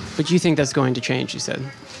 But you think that's going to change, you said?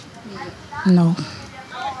 No.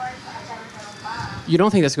 You don't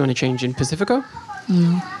think that's going to change in Pacifico?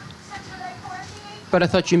 No. But I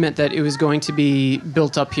thought you meant that it was going to be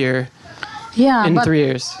built up here Yeah, in but 3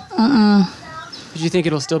 years? Do you think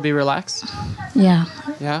it'll still be relaxed? yeah.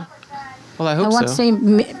 Yeah. Well, I I hope want so. say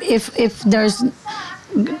if there's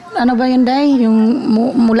ano ba yun day yung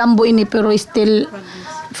mulambo ini pero still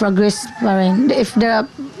progress pa rin. If the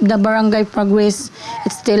barangay progress,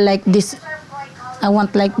 it's still like this. I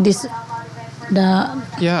want like this.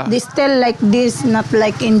 Yeah. They still like this, not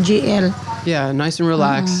like in GL. Yeah, nice and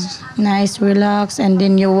relaxed. Nice, relax, and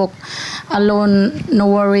then you walk alone, no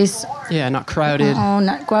worries. Yeah, not crowded. Oh,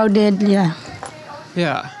 not crowded. Yeah.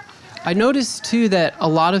 Yeah. I noticed too that a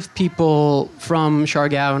lot of people from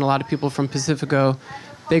Siargao and a lot of people from Pacifico,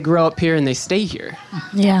 they grow up here and they stay here.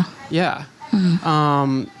 Yeah. Yeah.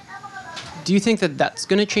 Do you think that that's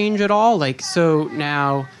going to change at all? Like, so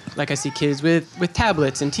now, like I see kids with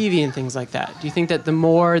tablets and TV and things like that. Do you think that the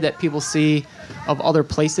more that people see of other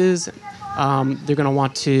places, they're going to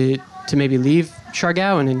want to maybe leave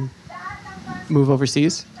Siargao and then move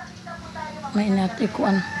overseas? May not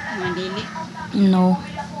ikuan. No.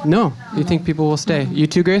 No. You think people will stay? You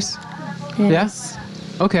too, Grace? Yes.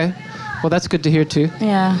 Yeah? Okay. Well, that's good to hear too.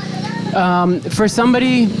 Yeah. For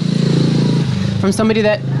somebody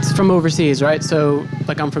that's from overseas, right? So,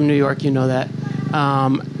 like I'm from New York, you know that.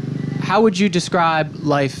 How would you describe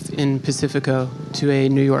life in Pacifico to a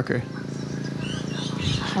New Yorker?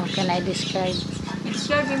 How can I describe?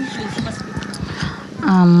 Describe him, please.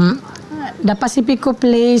 The Pacifico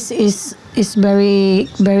place is very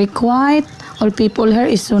very quiet. All people here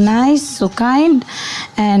is so nice, so kind,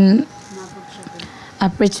 and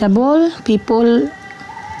approachable. People,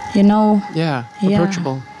 you know, Yeah, Yeah.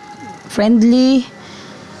 approachable. friendly.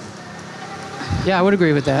 Yeah, I would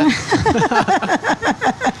agree with that.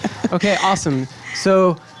 Okay, awesome.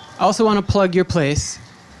 So, I also want to plug your place.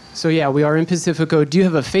 So, yeah, we are in Pacifico. Do you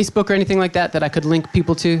have a Facebook or anything like that I could link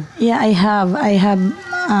people to? Yeah, I have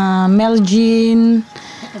Melgin.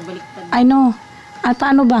 I know. At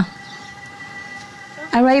paano ba?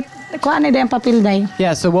 I write. Kuha na din ang papel day.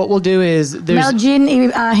 Yeah, so what we'll do is Melgin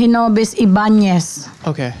Hinobes Ibanez.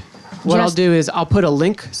 Okay. What I'll Just- do is I'll put a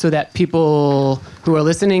link so that people who are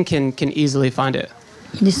listening can easily find it.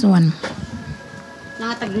 This one.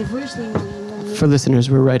 For listeners,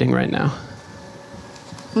 we're writing right now.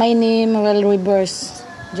 My name will reverse.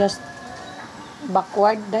 Just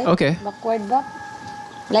backward day. Okay. Backward back.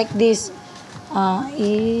 Like this.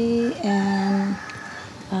 ENIG.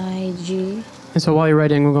 And so while you're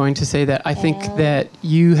writing, we're going to say that I think that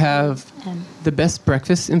you have the best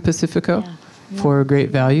breakfast in Pacifico for great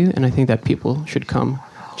value, and I think that people should come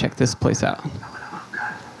check this place out.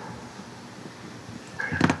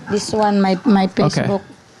 This one, my Facebook.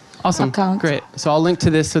 Awesome. Account. Great. So I'll link to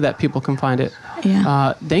this so that people can find it.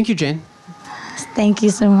 Yeah. Thank you, Jane. Thank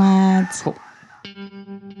you so much. Cool.